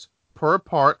 $99 per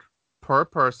park per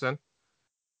person,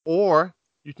 or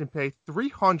you can pay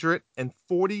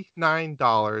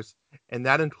 $349, and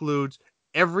that includes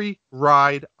every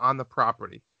ride on the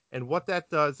property. And what that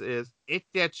does is it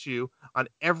gets you on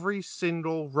every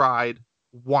single ride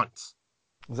once.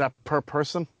 Is that per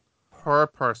person? Per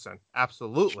person,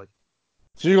 absolutely.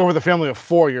 So you go with a family of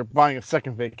 4, you're buying a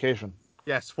second vacation.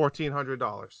 Yes,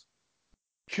 $1,400.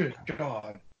 Good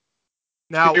God.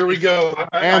 Now here we go.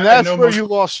 And that's where you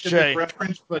lost Jay.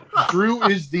 Reference, but Drew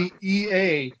is the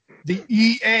EA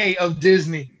of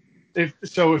Disney.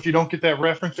 If you don't get that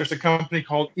reference, there's a company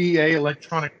called EA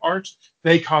Electronic Arts.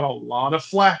 They caught a lot of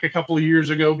flack a couple of years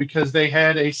ago because they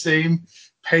had a same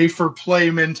pay-for-play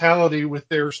mentality with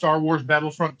their Star Wars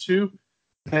Battlefront 2.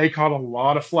 They caught a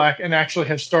lot of flack and actually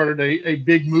have started a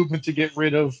big movement to get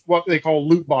rid of what they call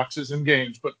loot boxes in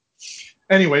games. But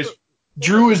anyways,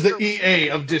 Drew is the EA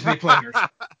of Disney planners.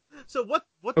 So what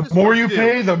The this more would you do,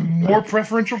 pay, the more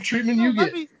preferential treatment no, you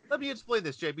get. let me explain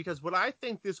this, Jay, because what I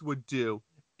think this would do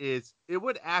is it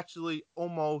would actually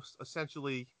almost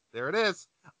essentially, there it is,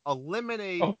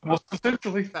 eliminate Almost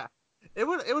essentially. it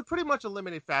would pretty much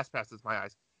eliminate fast passes in my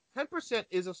eyes. 10%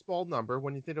 is a small number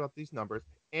when you think about these numbers,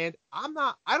 and I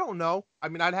don't know. I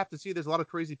mean, I'd have to see. There's a lot of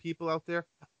crazy people out there.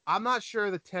 I'm not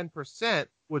sure the 10%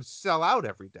 would sell out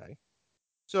every day.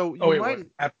 So you might.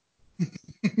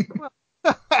 Well,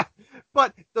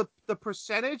 but the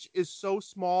percentage is so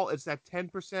small. It's that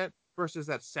 10% versus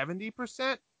that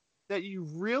 70% that you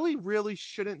really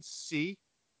shouldn't see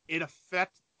it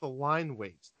affect the line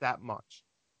weights that much.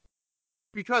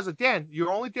 Because again, you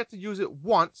only get to use it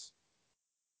once,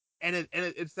 and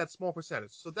it's that small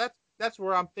percentage. So that's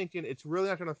where I'm thinking it's really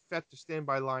not going to affect the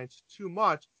standby lines too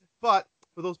much. But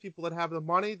for those people that have the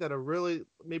money that are really,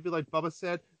 maybe like Bubba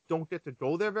said, don't get to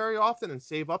go there very often and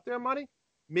save up their money,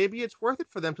 maybe it's worth it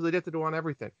for them because they get to do on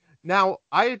everything. Now,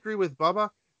 I agree with Bubba.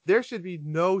 There should be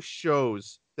no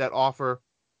shows that offer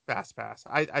Fastpass.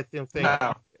 I think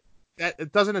No. that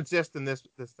it doesn't exist in this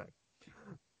thing.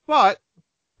 But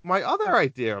my other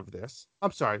idea of this,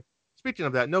 I'm sorry, speaking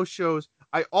of that, no shows,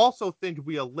 I also think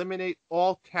we eliminate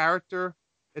all character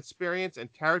experience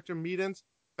and character meetings,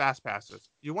 fast passes.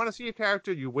 You want to see a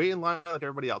character, you wait in line like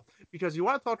everybody else. Because you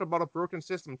want to talk about a broken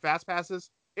system, fast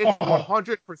passes, it's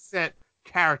 100%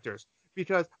 characters.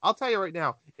 Because I'll tell you right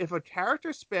now, if a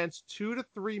character spends 2 to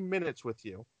 3 minutes with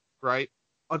you, right?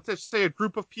 Let's say a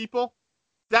group of people,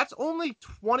 that's only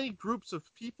 20 groups of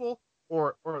people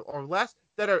or less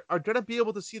that are going to be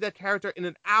able to see that character in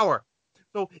an hour.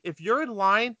 So if you're in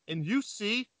line and you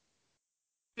see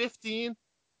 15,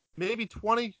 maybe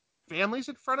 20 families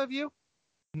in front of you,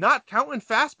 not counting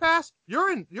Fastpass,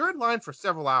 you're in line for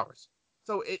several hours.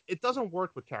 So it doesn't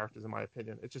work with characters, in my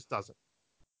opinion. It just doesn't.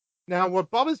 Now,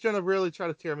 what Bubba's going to really try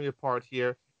to tear me apart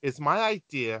here is my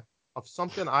idea of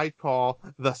something I call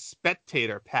the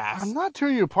spectator pass. I'm not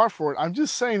tearing you apart for it. I'm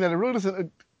just saying that it really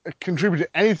doesn't contribute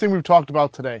to anything we've talked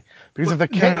about today. Because if they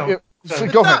can't,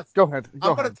 go ahead.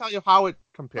 I'm going to tell you how it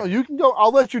compares. No, you can go.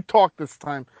 I'll let you talk this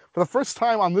time. For the first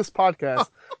time on this podcast,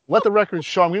 let the record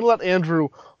show. I'm going to let Andrew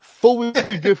fully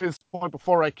give his point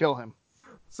before I kill him.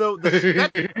 So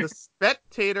the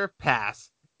spectator pass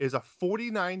is a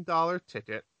 $49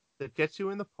 ticket that gets you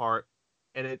in the park,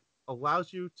 and it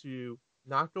allows you to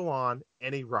not go on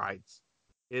any rides.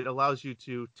 It allows you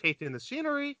to take in the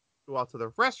scenery, go out to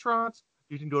the restaurants,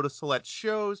 you can go to select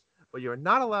shows, but you're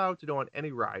not allowed to go on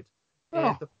any rides.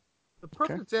 And the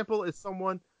perfect example is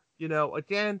someone,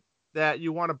 again, that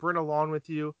you want to bring along with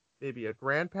you, maybe a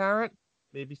grandparent,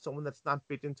 maybe someone that's not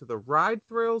big into the ride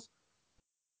thrills.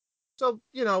 So,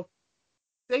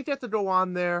 they get to go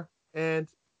on there and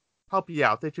help you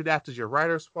out. They could act as your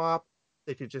rider swap.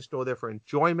 They could just go there for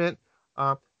enjoyment.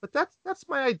 But that's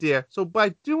my idea. So by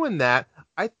doing that,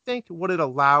 I think what it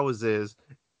allows is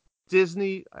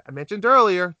Disney, I mentioned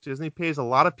earlier, Disney pays a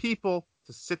lot of people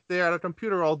to sit there at a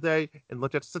computer all day and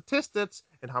look at statistics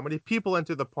and how many people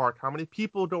enter the park, how many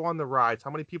people go on the rides,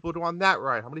 how many people go on that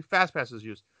ride, how many fast passes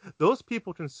used. Those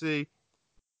people can see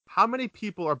how many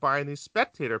people are buying these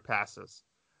spectator passes.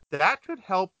 That could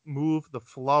help move the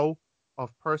flow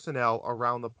of personnel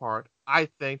around the park, I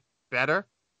think, better.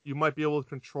 You might be able to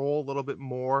control a little bit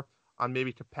more on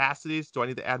maybe capacities. Do I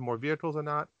need to add more vehicles or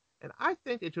not? And I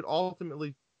think it should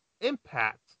ultimately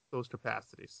impact those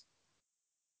capacities.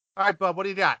 All right, Bub, what do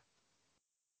you got?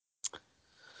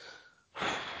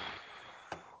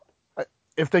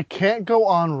 If they can't go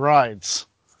on rides,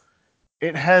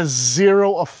 it has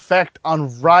zero effect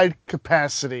on ride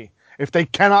capacity if they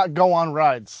cannot go on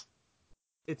rides.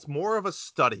 It's more of a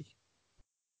study.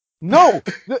 No.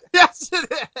 Yes,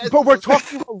 it is. But we're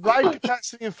talking about ride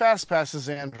capacity and fast passes,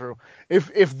 Andrew.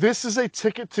 If this is a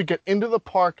ticket to get into the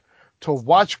park to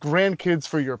watch grandkids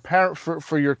for your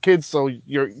for your kids, so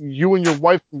you and your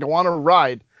wife can go on a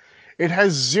ride, it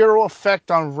has zero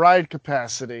effect on ride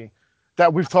capacity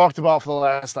that we've talked about for the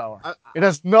last hour. It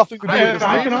has nothing to do with this.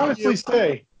 I can honestly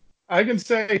say,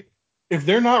 if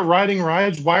they're not riding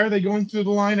rides, why are they going through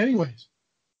the line anyways?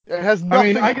 It has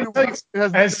nothing. I can tell you,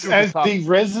 as the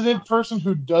resident person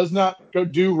who does not go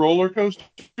do roller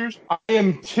coasters, I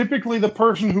am typically the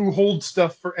person who holds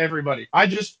stuff for everybody. I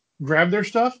just grab their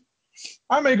stuff,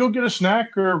 I may go get a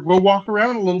snack or go walk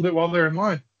around a little bit while they're in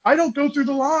line. I don't go through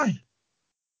the line.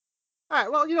 All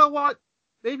right, well, you know what?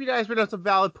 Maybe you guys bring up some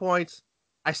valid points.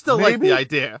 I still like the Maybe.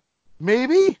 idea.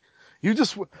 Maybe you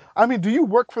just. I mean, do you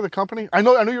work for the company? I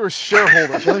know you're a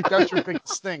shareholder. So I think that's your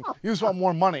biggest thing. You just want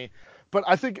more money, but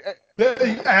I think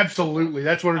Absolutely,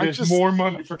 that's what it I is. just More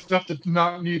money for stuff that's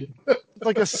not needed.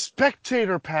 like a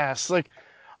spectator pass. Like,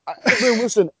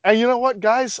 listen, and you know what,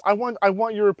 guys? I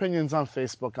want your opinions on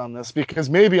Facebook on this because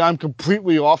maybe I'm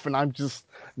completely off and I'm just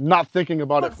not thinking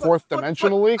about it fourth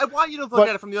dimensionally. I want you to look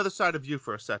at it from the other side of you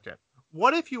for a second.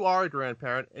 What if you are a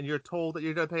grandparent and you're told that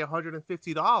you're going to pay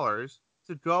 $150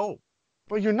 to go?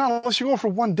 But you're not unless you're going for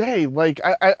one day. Like,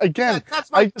 again, That's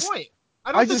my point.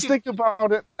 I just think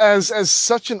about it as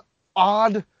such an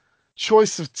odd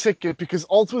choice of ticket because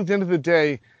ultimately at the end of the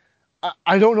day,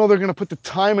 I don't know they're going to put the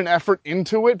time and effort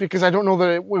into it because I don't know that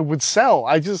it would sell.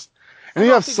 And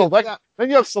you have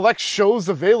select shows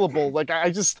available. Like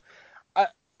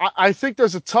I think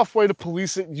there's a tough way to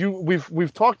police it.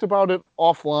 We've talked about it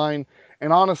offline,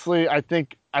 and honestly, I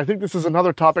think this is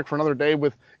another topic for another day.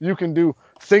 With you can do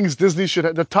things Disney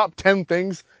should the top 10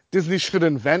 things Disney should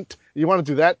invent. You want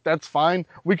to do that? That's fine.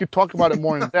 We could talk about it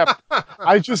more in depth.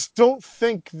 I just don't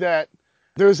think that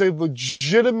there's a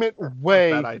legitimate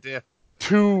way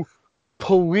to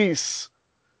police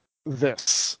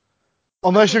this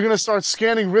unless you're going to start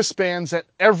scanning wristbands at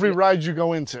every ride you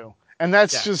go into. And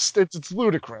that's just, it's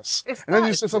ludicrous. And then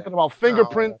you said something about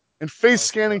fingerprint and face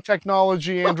scanning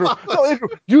technology, Andrew. No, Andrew,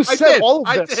 you said all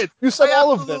of this. You said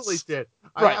all of this. I absolutely did.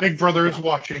 Right. Big Brother is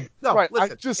watching. No, right.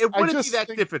 listen, it wouldn't be that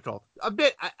difficult. A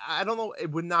bit, I don't know, it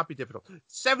would not be difficult.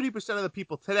 70% of the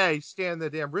people today scan their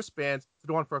damn wristbands to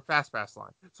go on for a Fastpass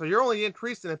line. So you're only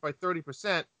increasing it by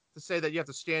 30% to say that you have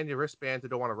to scan your wristband to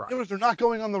go on a ride. Yeah, but if they're not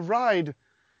going on the ride,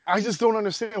 I just don't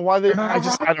understand why they. I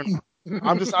don't know.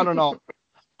 I don't know.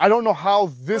 I don't know how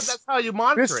this. Well, that's how you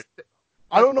monitor it.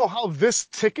 I don't know how this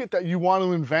ticket that you want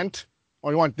to invent,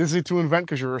 or you want Disney to invent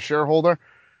because you're a shareholder,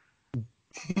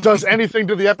 does anything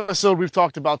to the episode we've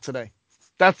talked about today.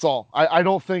 That's all. I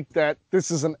don't think that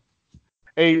this is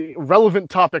a relevant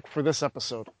topic for this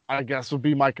episode, I guess, would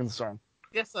be my concern.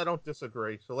 Yes, I don't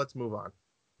disagree, so let's move on.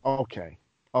 Okay.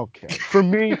 For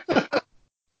me...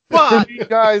 But, for me,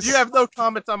 guys... you have no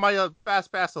comments on my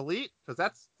Fastpass Elite? Because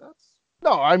that's...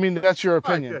 No, I mean, that's your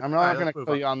opinion. I'm not going to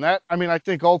kill you on that. I mean, I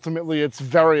think ultimately it's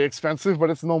very expensive,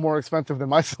 but it's no more expensive than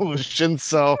my solution,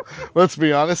 so let's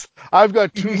be honest. I've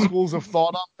got two schools of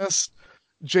thought on this.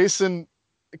 Jason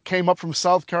came up from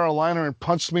South Carolina and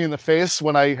punched me in the face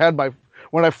when I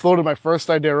floated my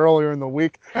first idea earlier in the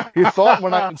week. He thought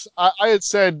when I had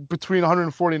said between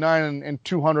 $149 and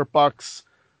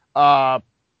 $200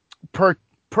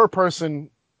 per person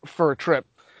for a trip.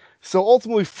 So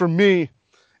ultimately for me,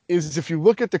 is if you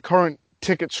look at the current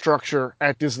ticket structure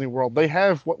at Disney World, they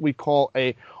have what we call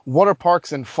a water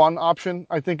parks and fun option,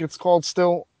 I think it's called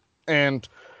still. And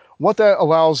what that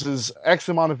allows is X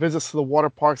amount of visits to the water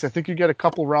parks. I think you get a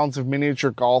couple rounds of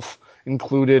miniature golf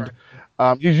included.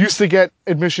 Right. You used to get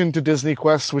admission to Disney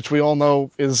Quest, which we all know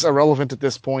is irrelevant at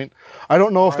this point. I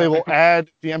don't know if they will add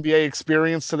the NBA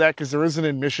experience to that because there is an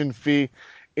admission fee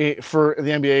for the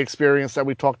NBA experience that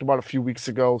we talked about a few weeks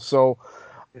ago. So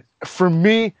for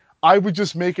me, I would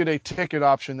just make it a ticket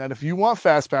option that if you want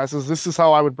fast passes, this is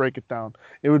how I would break it down.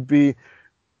 It would be,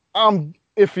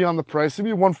 iffy on the price. It'd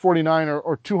be $149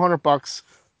 or $200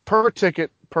 per ticket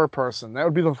per person. That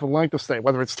would be the length of stay.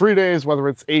 Whether it's 3 days, whether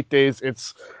it's 8 days,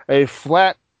 it's a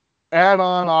flat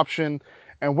add-on option.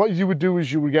 And what you would do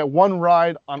is you would get one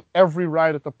ride on every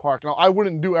ride at the park. Now, I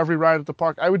wouldn't do every ride at the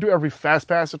park. I would do every Fast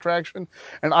Pass attraction,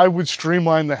 and I would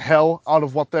streamline the hell out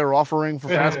of what they're offering for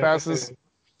Fast Passes.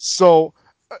 So,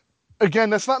 again,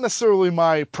 that's not necessarily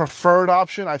my preferred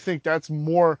option. I think that's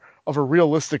more of a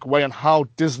realistic way on how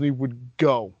Disney would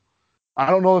go.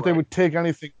 I don't know that they would take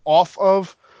anything off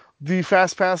of the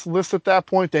Fast Pass list at that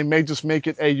point. They may just make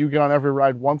it you get on every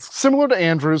ride once. Similar to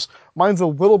Andrew's. Mine's a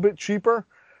little bit cheaper.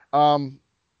 And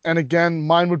again,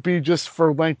 mine would be just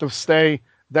for length of stay.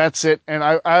 That's it. And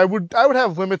I would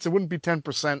have limits. It wouldn't be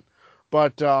 10%.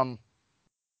 But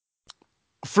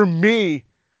for me,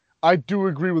 I do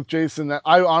agree with Jason that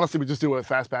I honestly would just do it with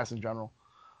Fast Pass in general.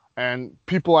 And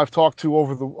people I've talked to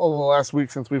over the last week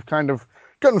since we've kind of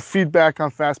gotten feedback on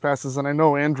Fast Passes, and I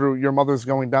know, Andrew, your mother's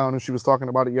going down, and she was talking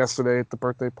about it yesterday at the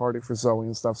birthday party for Zoe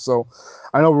and stuff. So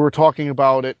I know we were talking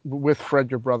about it with Fred,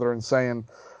 your brother, and saying,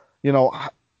 you know,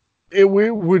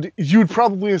 you'd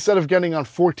probably, instead of getting on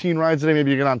 14 rides a day, maybe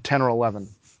you get on 10 or 11.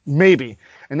 Maybe.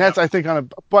 And that's, I think,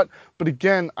 but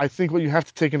again, I think what you have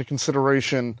to take into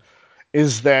consideration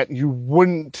is that you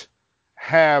wouldn't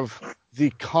have the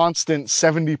constant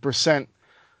 70%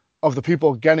 of the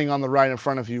people getting on the ride in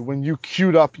front of you. When you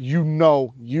queued up, you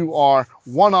know you are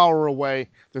 1 hour away.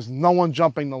 There's no one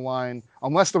jumping the line.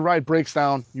 Unless the ride breaks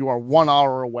down, you are 1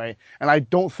 hour away. And I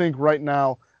don't think right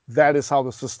now that is how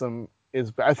the system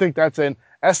is. I think that's an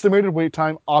estimated wait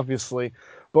time, obviously.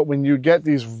 But when you get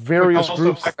these various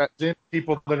groups...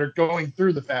 people that are going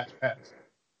through the Fast Pass.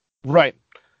 Right.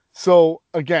 So,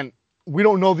 again, we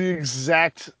don't know the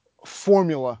exact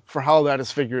formula for how that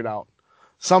is figured out.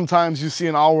 Sometimes you see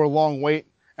an hour-long wait,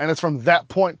 and it's from that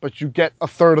point, but you get a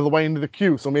third of the way into the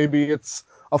queue, so maybe it's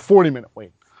a 40-minute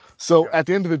wait. So at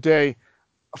the end of the day,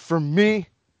 for me,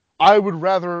 I would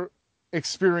rather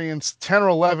experience 10 or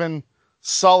 11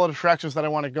 solid attractions that I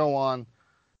want to go on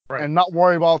and not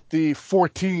worry about the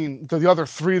 14, the other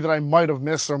 3 that I might have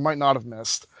missed or might not have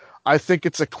missed. I think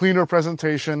it's a cleaner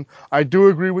presentation. I do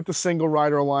agree with the single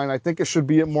rider line. I think it should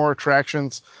be at more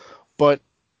attractions. But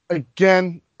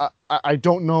again, I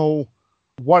don't know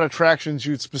what attractions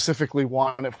you'd specifically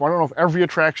want. I don't know if every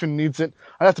attraction needs it.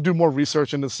 I'd have to do more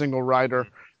research into single rider.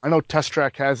 I know Test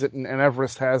Track has it and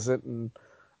Everest has it. And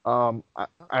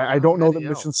I don't know that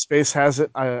Mission Space has it.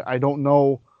 I don't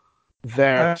know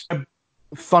that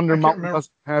Thunder Mountain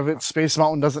doesn't have it. Space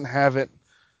Mountain doesn't have it.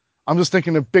 I'm just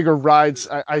thinking of bigger rides.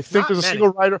 I think there's a single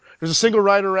rider. There's a single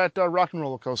rider at Rock and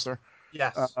Roller Coaster.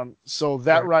 Yes. So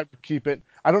that ride would keep it.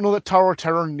 I don't know that Tower of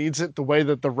Terror needs it the way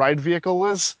that the ride vehicle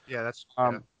is. Yeah, that's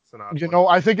an odd you one. know,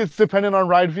 I think it's dependent on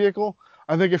ride vehicle.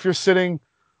 I think if you're sitting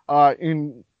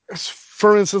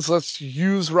for instance, let's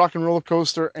use Rock and Roller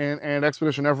Coaster and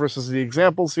Expedition Everest as the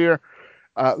examples here.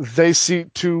 They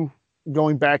seat 2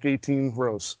 going back 18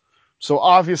 rows. So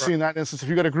obviously in that instance, if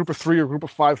you got a group of 3 or a group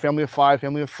of 5, family of 5,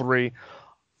 family of 3,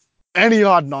 any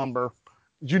odd number,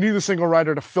 you need a single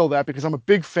rider to fill that because I'm a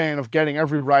big fan of getting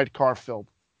every ride car filled.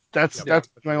 That's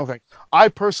my own thing. I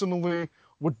personally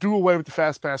would do away with the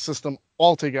Fastpass system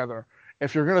altogether.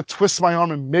 If you're going to twist my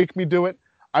arm and make me do it,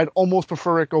 I'd almost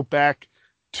prefer it go back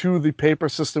to the paper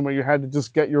system where you had to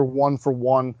just get your 1 for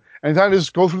 1 and that is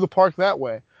go through the park that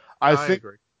way. I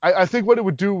agree. I think what it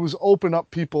would do was open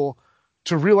up people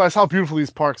to realize how beautiful these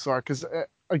parks are because,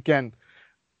 again,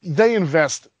 they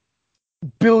invest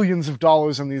billions of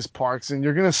dollars in these parks, and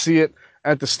you're going to see it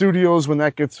at the studios when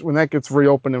that gets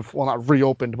reopened, and well, not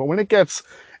reopened, but when it gets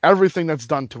everything that's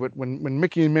done to it. When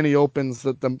Mickey and Minnie opens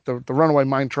the Runaway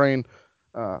Mine Train,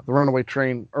 the Runaway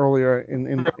Train earlier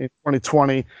in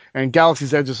 2020, and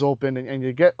Galaxy's Edge is open, and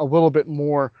you get a little bit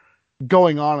more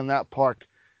going on in that park.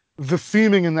 The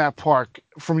theming in that park,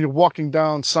 from you walking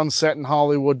down Sunset and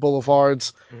Hollywood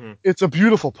Boulevards, it's a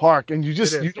beautiful park, and you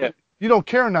don't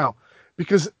care now.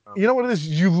 Because you know what it is?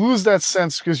 You lose that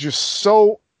sense because you're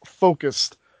so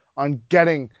focused on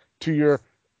getting to your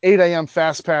 8 a.m.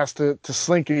 Fast Pass to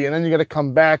Slinky, and then you got to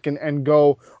come back and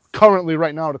go currently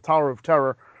right now to Tower of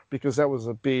Terror because that was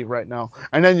a B right now.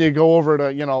 And then you go over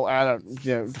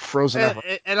to, Frozen.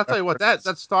 And I'll tell you what, that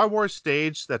Star Wars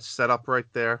stage that's set up right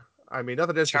there, I mean,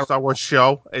 nothing against the Star Wars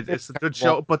show. It's a good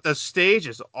show, but the stage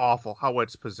is awful how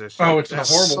it's positioned. Oh, it's a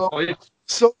horrible place.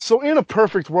 So in a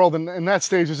perfect world, and that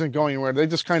stage isn't going anywhere. They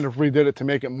just kind of redid it to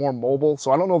make it more mobile.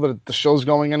 So I don't know that the show's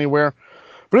going anywhere.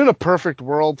 But in a perfect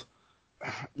world,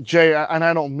 Jay, and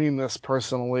I don't mean this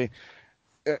personally,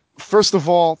 first of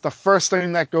all, the first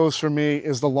thing that goes for me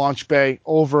is the launch bay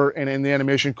over and in the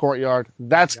animation courtyard.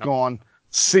 That's gone.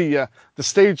 See ya. The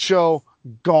stage show,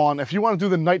 gone. If you want to do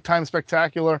the nighttime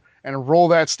spectacular and roll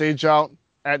that stage out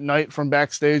at night from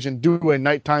backstage and do a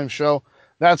nighttime show,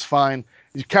 that's fine.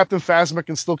 Captain Phasma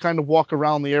can still kind of walk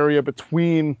around the area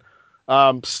between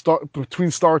Star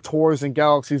Tours and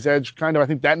Galaxy's Edge. Kind of, I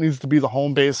think that needs to be the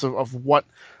home base of what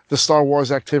the Star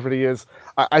Wars activity is.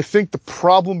 I think the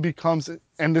problem becomes,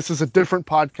 and this is a different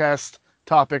podcast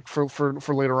topic for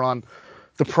later on,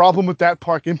 the problem with that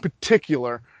park in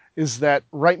particular is that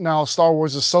right now Star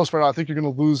Wars is so spread out. I think you're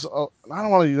going to lose. You're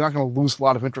not going to lose a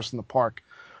lot of interest in the park,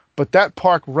 but that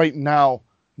park right now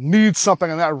needs something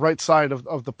on that right side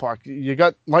of the park. You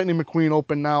got Lightning McQueen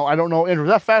open now. I don't know, Andrew,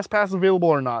 is that Fast Pass available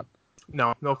or not?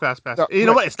 No Fast Pass. You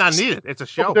know what? It's not needed. It's a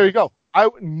show. There you go.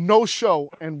 No show,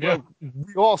 and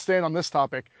we all stand on this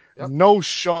topic. Yep. No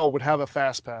show would have a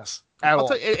Fast Pass at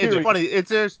all. It's funny.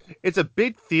 It's a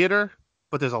big theater,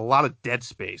 but there's a lot of dead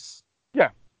space. Yeah.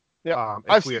 Yeah.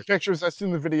 I've seen pictures. I've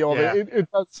seen the video of it. It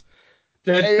does.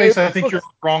 Dead space. I think you're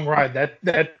wrong. Ride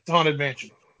that Haunted Mansion.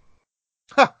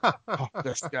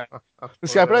 This guy.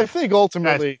 But I think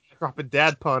ultimately dropping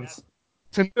dad puns.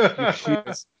 To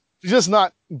just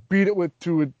not beat it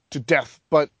to death,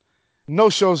 but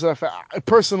no shows that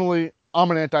personally,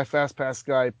 I'm an anti-Fast Pass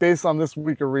guy. Based on this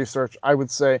week of research, I would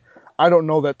say I don't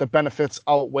know that the benefits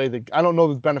outweigh the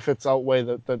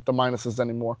minuses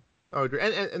anymore. Oh, agree.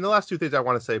 And the last two things I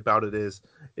want to say about it is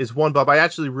one, Bob, I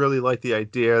actually really like the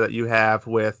idea that you have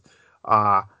with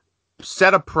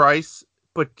set a price,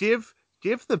 but give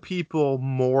the people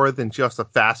more than just a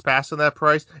fast pass on that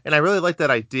price. And I really like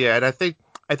that idea. And I think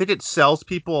it sells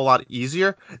people a lot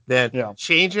easier than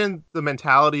changing the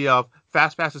mentality of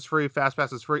fast pass is free, fast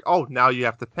pass is free. Oh, now you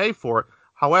have to pay for it.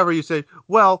 However, you say,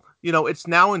 well, it's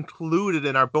now included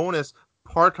in our bonus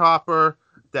park hopper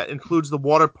that includes the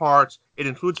water parts. It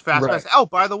includes fast pass. Oh,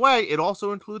 by the way, it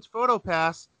also includes photo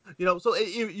pass. So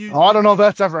I don't know if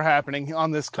that's ever happening on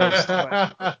this coast.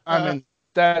 But, I mean,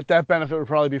 that benefit would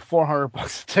probably be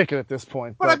 $400 a ticket at this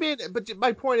point. But I mean,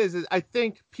 my point is I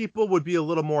think people would be a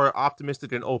little more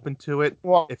optimistic and open to it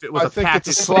if it was a package.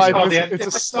 It's a slide.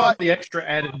 It's not the extra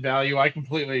added value. I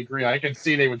completely agree. I can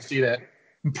see they would see that.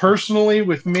 Personally,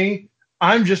 with me,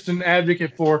 I'm just an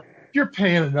advocate for you're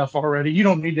paying enough already. You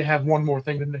don't need to have one more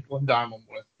thing to nickel and dime them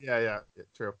with. Yeah,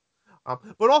 true.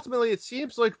 But ultimately, it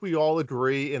seems like we all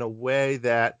agree in a way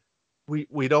that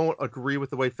we don't agree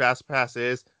with the way FastPass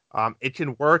is. It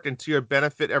can work and to your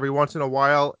benefit every once in a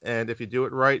while, and if you do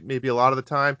it right, maybe a lot of the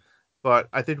time. But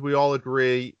I think we all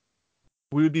agree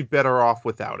we would be better off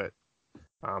without it.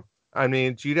 I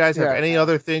mean, do you guys have any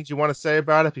other things you want to say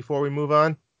about it before we move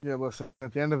on? Yeah, listen,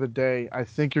 at the end of the day, I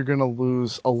think you're going to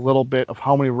lose a little bit of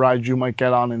how many rides you might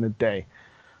get on in a day.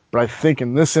 But I think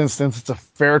in this instance, it's a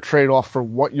fair trade-off for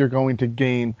what you're going to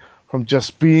gain from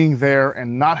just being there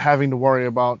and not having to worry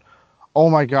about, oh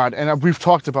my God, and we've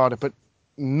talked about it, but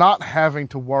not having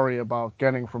to worry about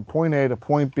getting from point A to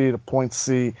point B to point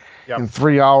C in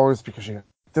 3 hours because you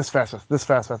this fast.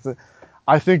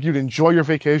 I think you'd enjoy your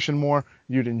vacation more.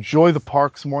 You'd enjoy the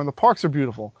parks more, and the parks are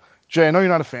beautiful. Jay, I know you're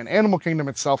not a fan. Animal Kingdom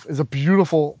itself is a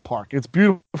beautiful park. It's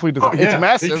beautifully designed. It's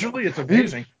massive. Visually, it's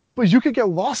amazing. But you could get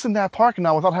lost in that park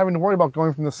now without having to worry about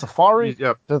going from the safari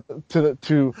to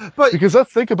because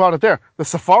let's think about it there. The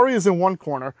safari is in one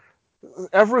corner,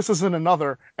 Everest is in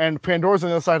another, and Pandora's on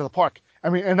the other side of the park. I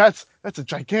mean, and that's a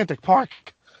gigantic park.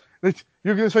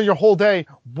 You're going to spend your whole day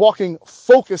walking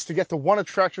focused to get to one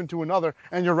attraction to another,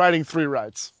 and you're riding 3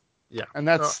 rides. Yeah. And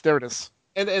there it is.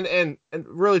 And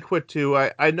really quick too,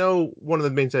 I know one of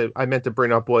the things I meant to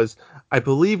bring up was I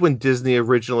believe when Disney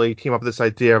originally came up with this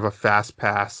idea of a fast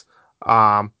pass,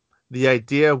 the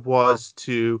idea was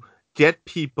to get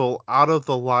people out of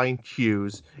the line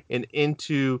queues and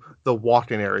into the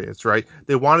walk-in areas, right?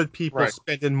 They wanted people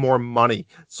spending more money.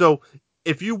 So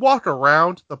if you walk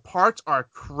around, the parts are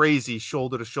crazy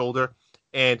shoulder to shoulder,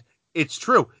 and it's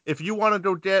true. If you want to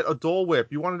go get a Dole Whip,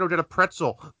 you want to go get a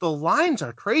pretzel, the lines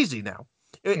are crazy now.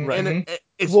 And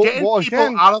it's getting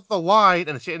people out of the line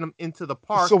and it's getting them into the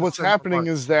park. So what's happening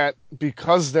is that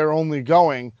because they're only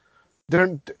going,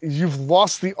 you've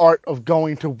lost the art of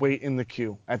going to wait in the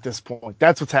queue at this point.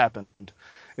 That's what's happened.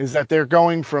 Is that they're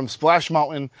going from Splash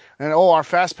Mountain and, our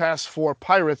Fast Pass for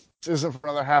Pirates isn't for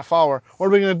another half hour. What are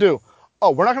we going to do?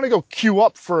 Oh, we're not going to go queue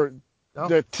up for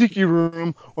the Tiki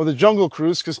Room or the Jungle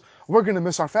Cruise because we're going to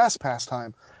miss our Fast Pass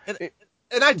time.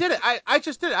 And I did it. I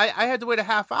just did it. I had to wait a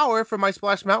half hour for my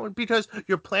Splash Mountain because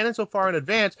you're planning so far in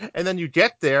advance, and then you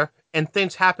get there, and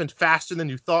things happen faster than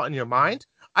you thought in your mind.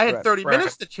 I had 30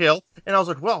 minutes to kill, and I was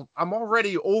like, well, I'm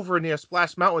already over near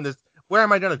Splash Mountain. Where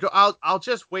am I going to go? I'll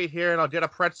just wait here, and I'll get a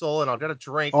pretzel, and I'll get a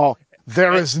drink. Oh,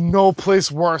 there is no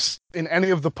place worse in any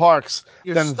of the parks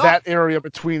than that area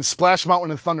between Splash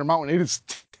Mountain and Thunder Mountain. It is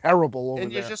terrible over there.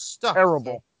 And you're just stuck.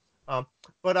 Terrible.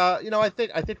 But I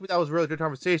think that was a really good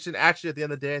conversation. Actually, at the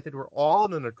end of the day, I think we're all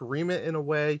in an agreement in a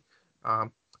way.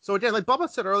 So again, like Bubba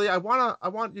said earlier, I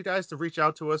want you guys to reach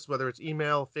out to us, whether it's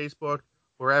email, Facebook,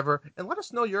 wherever, and let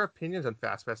us know your opinions on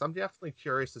FastPass. I'm definitely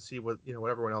curious to see what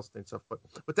everyone else thinks of.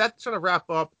 But that's gonna wrap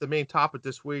up the main topic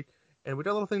this week, and we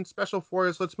got a little thing special for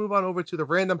you. So let's move on over to the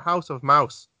Random House of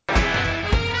Mouse. Start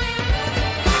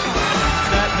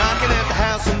knocking at the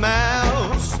House of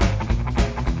Mouse.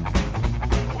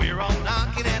 We're all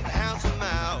knocking at the House of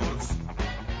Mouse.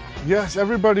 Yes,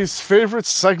 everybody's favorite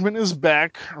segment is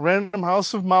back. Random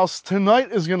House of Mouse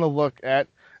tonight is going to look at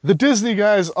the Disney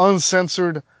Guys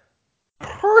uncensored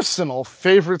personal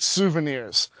favorite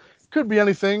souvenirs. Could be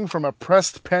anything from a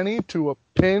pressed penny to a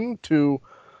pin to,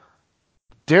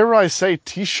 dare I say,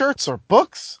 t-shirts or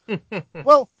books?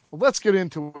 Well, let's get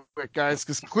into it, guys,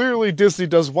 because clearly Disney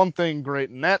does one thing great,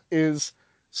 and that is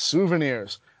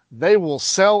souvenirs. They will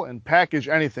sell and package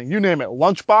anything. You name it.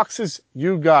 Lunchboxes,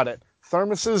 you got it.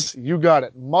 Thermoses, you got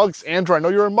it. Mugs, Andrew, I know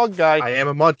you're a mug guy. I am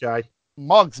a mug guy.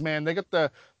 Mugs, man. They get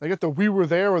the We Were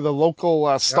There or the local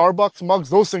Starbucks mugs.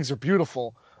 Those things are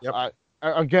beautiful. Yep.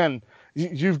 Again,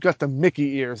 you've got the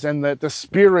Mickey ears and the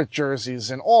Spirit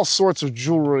jerseys and all sorts of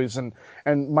jewelries,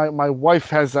 and my wife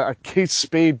has a Kate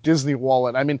Spade Disney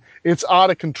wallet. I mean, it's out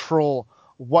of control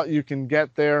what you can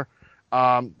get there.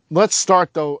 Let's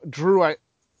start though, Drew.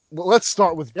 Let's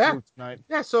start with Drew tonight.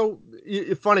 Yeah, so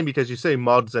it's funny because you say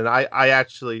mugs, and I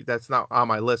actually, that's not on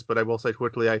my list, but I will say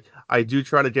quickly, I do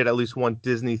try to get at least one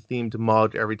Disney-themed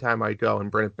mug every time I go and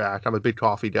bring it back. I'm a big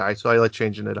coffee guy, so I like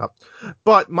changing it up.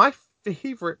 But my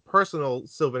favorite personal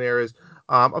souvenir is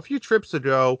a few trips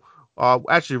ago,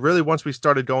 actually, really once we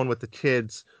started going with the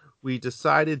kids, we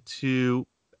decided to,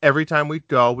 every time we'd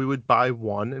go, we would buy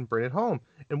one and bring it home.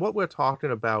 And what we're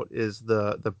talking about is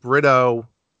the Brito,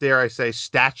 dare I say,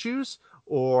 statues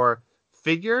or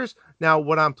figures. Now,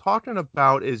 what I'm talking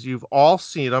about is you've all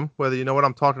seen them, whether you know what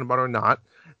I'm talking about or not.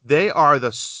 They are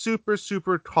the super,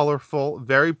 super colorful,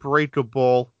 very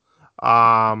breakable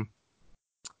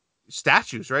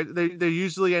statues, right? They're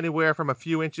usually anywhere from a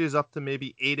few inches up to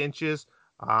maybe 8 inches.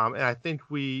 And I think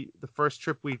the first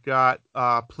trip we got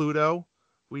Pluto,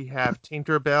 we have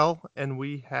Tinkerbell, and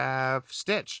we have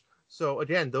Stitch. So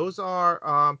again, those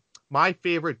are my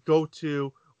favorite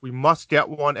go-to. We must get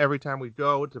one every time we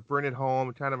go to bring it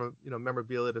home, kind of a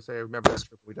memorabilia to say, I remember that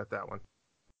trip we got that one.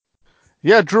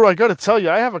 Yeah, Drew, I got to tell you,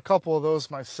 I have a couple of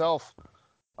those myself.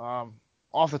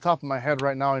 Off the top of my head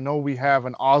right now, I know we have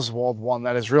an Oswald one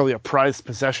that is really a prized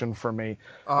possession for me.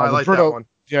 I like that one.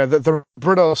 Yeah, the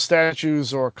Brito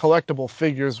statues or collectible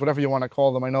figures, whatever you want to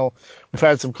call them. I know we've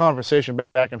had some conversation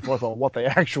back and forth on what they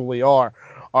actually are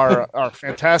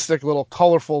fantastic little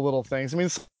colorful little things. I mean,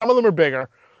 some of them are bigger.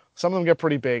 Some of them get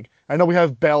pretty big. I know we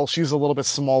have Belle. She's a little bit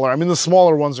smaller. I mean, the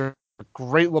smaller ones are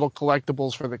great little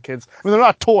collectibles for the kids. I mean, they're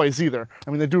not toys either. I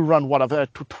mean, they do run, what,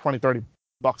 $20-$30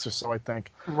 or so, I think.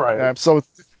 Right. So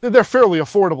they're fairly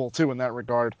affordable, too, in that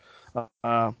regard.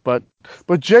 But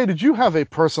Jay, did you have a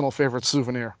personal favorite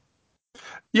souvenir?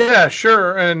 Yeah,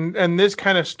 sure. And this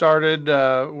kind of started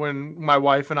when my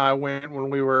wife and I went when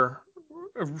we were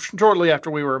shortly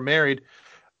after we were married.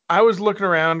 I was looking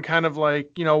around kind of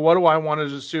like, what do I want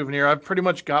as a souvenir? I've pretty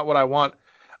much got what I want.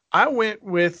 I went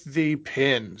with the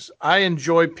pins. I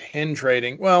enjoy pin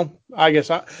trading. Well, I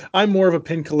guess I'm more of a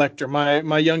pin collector.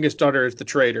 My youngest daughter is the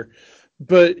trader.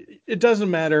 But it doesn't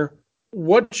matter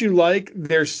what you like.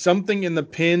 There's something in the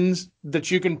pins that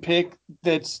you can pick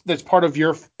that's part of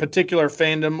your particular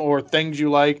fandom or things you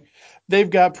like. They've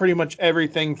got pretty much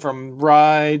everything from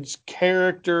rides,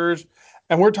 characters,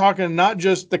 and we're talking not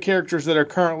just the characters that are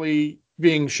currently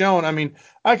being shown. I mean,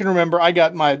 I can remember I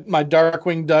got my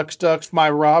Darkwing Duck stuff, my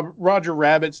Roger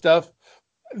Rabbit stuff.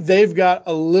 They've got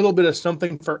a little bit of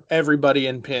something for everybody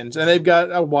in pins, and they've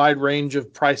got a wide range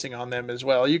of pricing on them as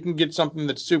well. You can get something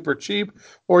that's super cheap,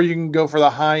 or you can go for the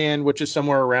high end, which is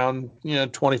somewhere around,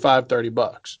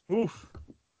 $25-$30. Oof.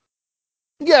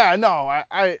 Yeah, no,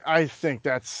 I think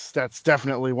that's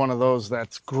definitely one of those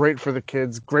that's great for the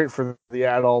kids, great for the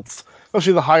adults,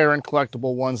 especially the higher end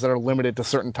collectible ones that are limited to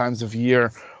certain times of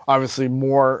year. Obviously,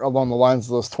 more along the lines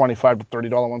of those $25 to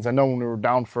 $30 ones. I know when we were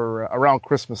down for around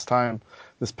Christmas time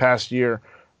this past year,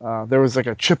 there was like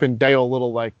a Chip and Dale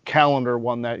little like calendar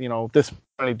one that this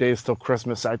many days till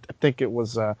Christmas. I think it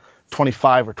was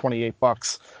 $25 or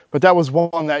 $28, but that was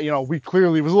one that we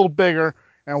clearly was a little bigger,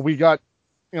 and we got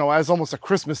as almost a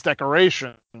Christmas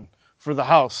decoration for the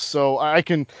house. So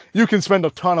you can spend a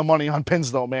ton of money on pins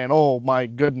though, man. Oh my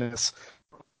goodness.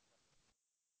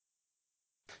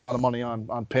 A lot of money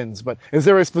on pins. But is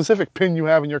there a specific pin you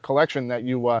have in your collection that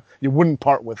you wouldn't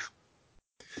part with?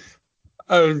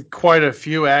 Quite a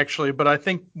few actually, but I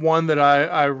think one that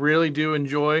I really do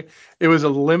enjoy. It was a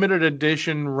limited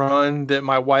edition run that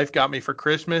my wife got me for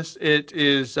Christmas. It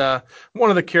is one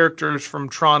of the characters from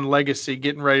Tron Legacy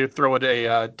getting ready to throw it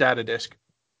a data disc.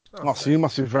 Oh, so you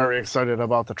must be very excited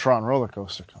about the Tron roller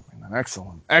coaster coming.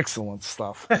 Excellent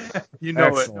stuff.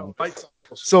 Excellent. It.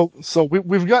 So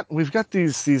we've got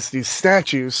these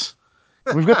statues.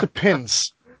 We've got the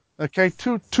pins. Okay,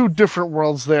 two different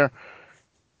worlds there.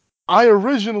 I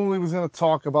originally was going to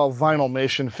talk about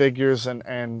Vinylmation figures,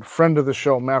 and friend of the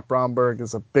show, Matt Bromberg,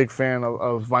 is a big fan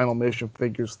of Vinylmation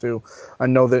figures too. I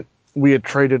know that we had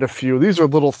traded a few. These are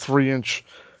little 3-inch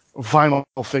vinyl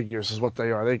figures is what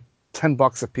they are. They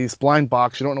 $10 a piece, blind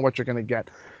box. You don't know what you're going to get.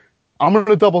 I'm going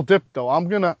to double dip though. I'm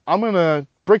going to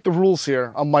break the rules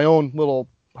here on my own little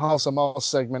House of Mouse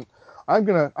segment. I'm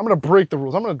going to break the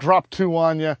rules. I'm going to drop 2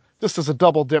 on you, just as a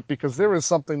double dip, because there is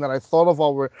something that I thought of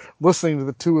while we're listening to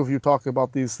the two of you talk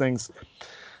about these things.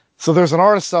 So there's an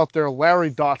artist out there,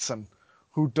 Larry Dotson,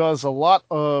 who does a lot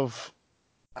of,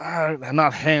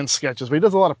 not hand sketches, but he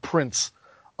does a lot of prints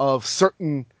of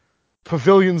certain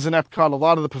pavilions in Epcot, a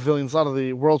lot of the pavilions, a lot of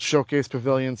the World Showcase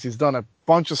pavilions. He's done a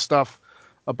bunch of stuff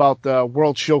about the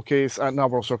World Showcase,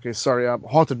 not World Showcase, sorry,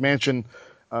 Haunted Mansion.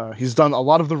 He's done a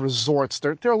lot of the resorts.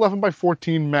 They're 11 by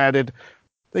 14 matted.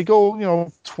 They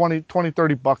go, 20,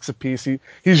 $30 a piece.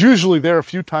 He's usually there a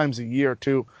few times a year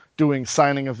too, doing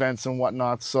signing events and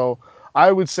whatnot. So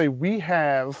I would say we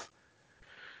have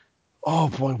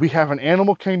an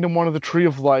Animal Kingdom one of the Tree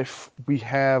of Life. We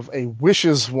have a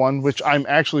Wishes one, which I'm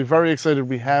actually very excited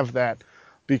we have that,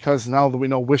 because now that we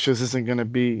know Wishes isn't going to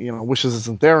be, Wishes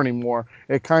isn't there anymore,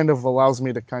 it kind of allows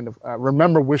me to kind of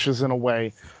remember Wishes in a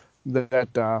way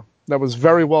that was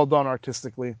very well done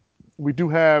artistically. We do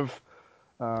have,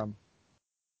 we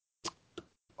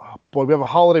have a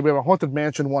Haunted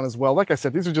Mansion one as well. Like I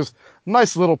said, these are just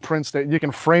nice little prints that you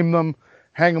can frame them,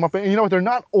 hang them up. And you know what? They're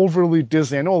not overly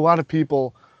Disney. I know a lot of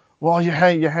people, well, you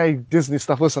hate Disney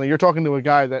stuff. Listen, you're talking to a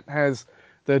guy that has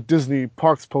the Disney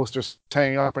Parks posters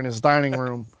hanging up in his dining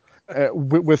room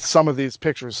with some of these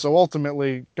pictures. So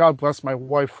ultimately, God bless my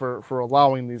wife for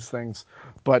allowing these things.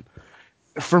 But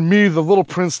for me, the little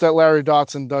prints that Larry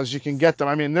Dotson does, you can get them.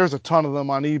 I mean, there's a ton of them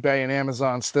on eBay and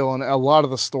Amazon still, and a lot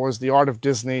of the stores. The Art of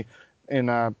Disney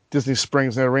in Disney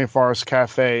Springs near Rainforest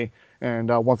Cafe and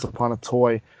Once Upon a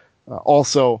Toy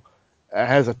also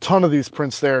has a ton of these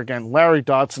prints there. Again, Larry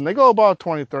Dotson. They go about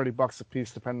 $20-30 a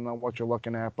piece, depending on what you're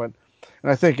looking at.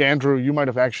 And I think, Andrew, you might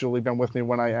have actually been with me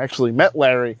when I actually met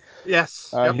Larry.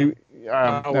 Yes. Yep.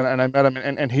 And I met him,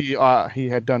 and he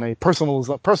had done a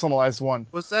personalized one.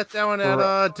 Was that down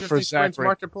at Disney Springs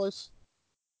Marketplace?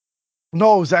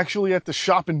 No, it was actually at the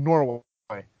shop in Norway.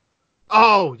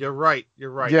 Oh, you're right.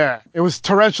 Yeah, it was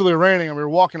torrentially raining, and we were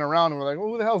walking around, and we're like, "Well,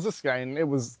 who the hell is this guy?" And it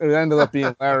ended up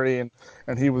being Larry,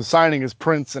 and he was signing his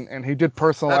prints, and he did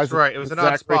personalize. That's right. It was an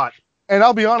odd spot. And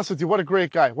I'll be honest with you, what a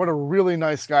great guy. What a really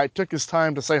nice guy. Took his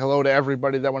time to say hello to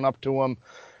everybody that went up to him.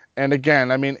 And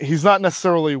again, I mean, he's not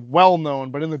necessarily well-known,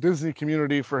 but in the Disney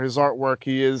community for his artwork,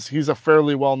 he's a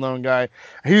fairly well-known guy.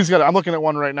 I'm looking at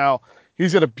one right now.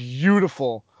 He's got a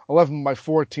beautiful 11 by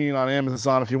 14 on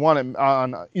Amazon. If you want it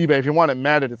on eBay, if you want it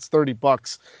matted, it's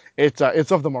 $30.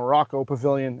 It's of the Morocco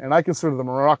Pavilion, and I consider the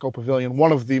Morocco Pavilion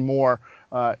one of the more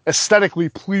aesthetically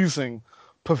pleasing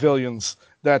pavilions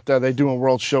that they do in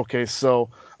World Showcase. So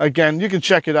again, you can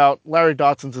check it out. Larry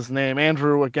Dotson's his name.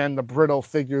 Andrew, again, the Brittle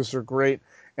figures are great.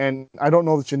 And I don't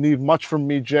know that you need much from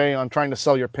me, Jay, on trying to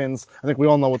sell your pins. I think we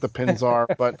all know what the pins are,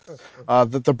 but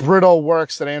the Brittle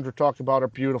works that Andrew talked about are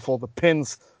beautiful. The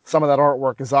pins, some of that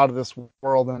artwork is out of this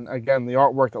world. And again, the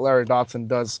artwork that Larry Dotson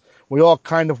does, we all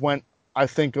kind of went, I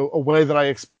think, a way that I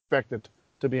expected,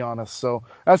 to be honest. So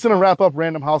that's going to wrap up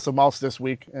Random House of Mouse this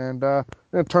week. And I'm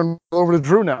going to turn it over to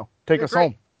Drew now. Take us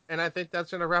home. And I think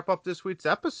that's going to wrap up this week's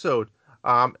episode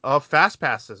of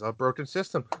Fastpasses, of Broken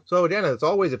System. So again, as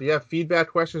always, if you have feedback,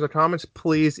 questions, or comments,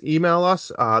 please email us,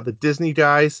 the Disney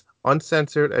Guys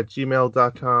Uncensored at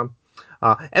gmail.com.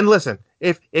 And listen,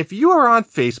 if you are on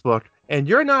Facebook and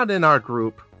you're not in our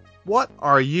group, what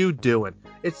are you doing?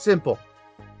 It's simple.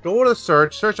 Go to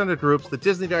search under groups, the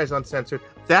Disney Guys Uncensored.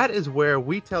 That is where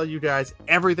we tell you guys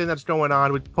everything that's going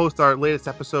on. We post our latest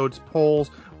episodes, polls.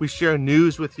 We share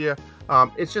news with you.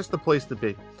 It's just the place to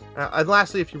be. And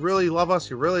lastly, if you really love us,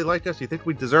 you really like us, you think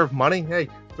we deserve money, hey,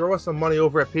 throw us some money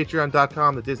over at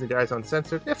patreon.com, the Disney Guys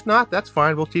Uncensored. If not, that's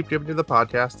fine. We'll keep giving you the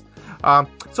podcast.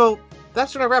 So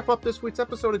that's going to wrap up this week's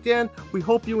episode again. We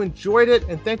hope you enjoyed it,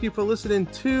 and thank you for listening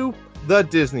to the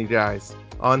Disney Guys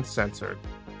Uncensored.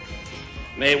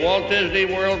 May Walt Disney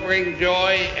World bring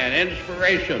joy and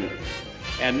inspiration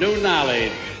and new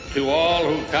knowledge to all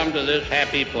who come to this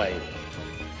happy place.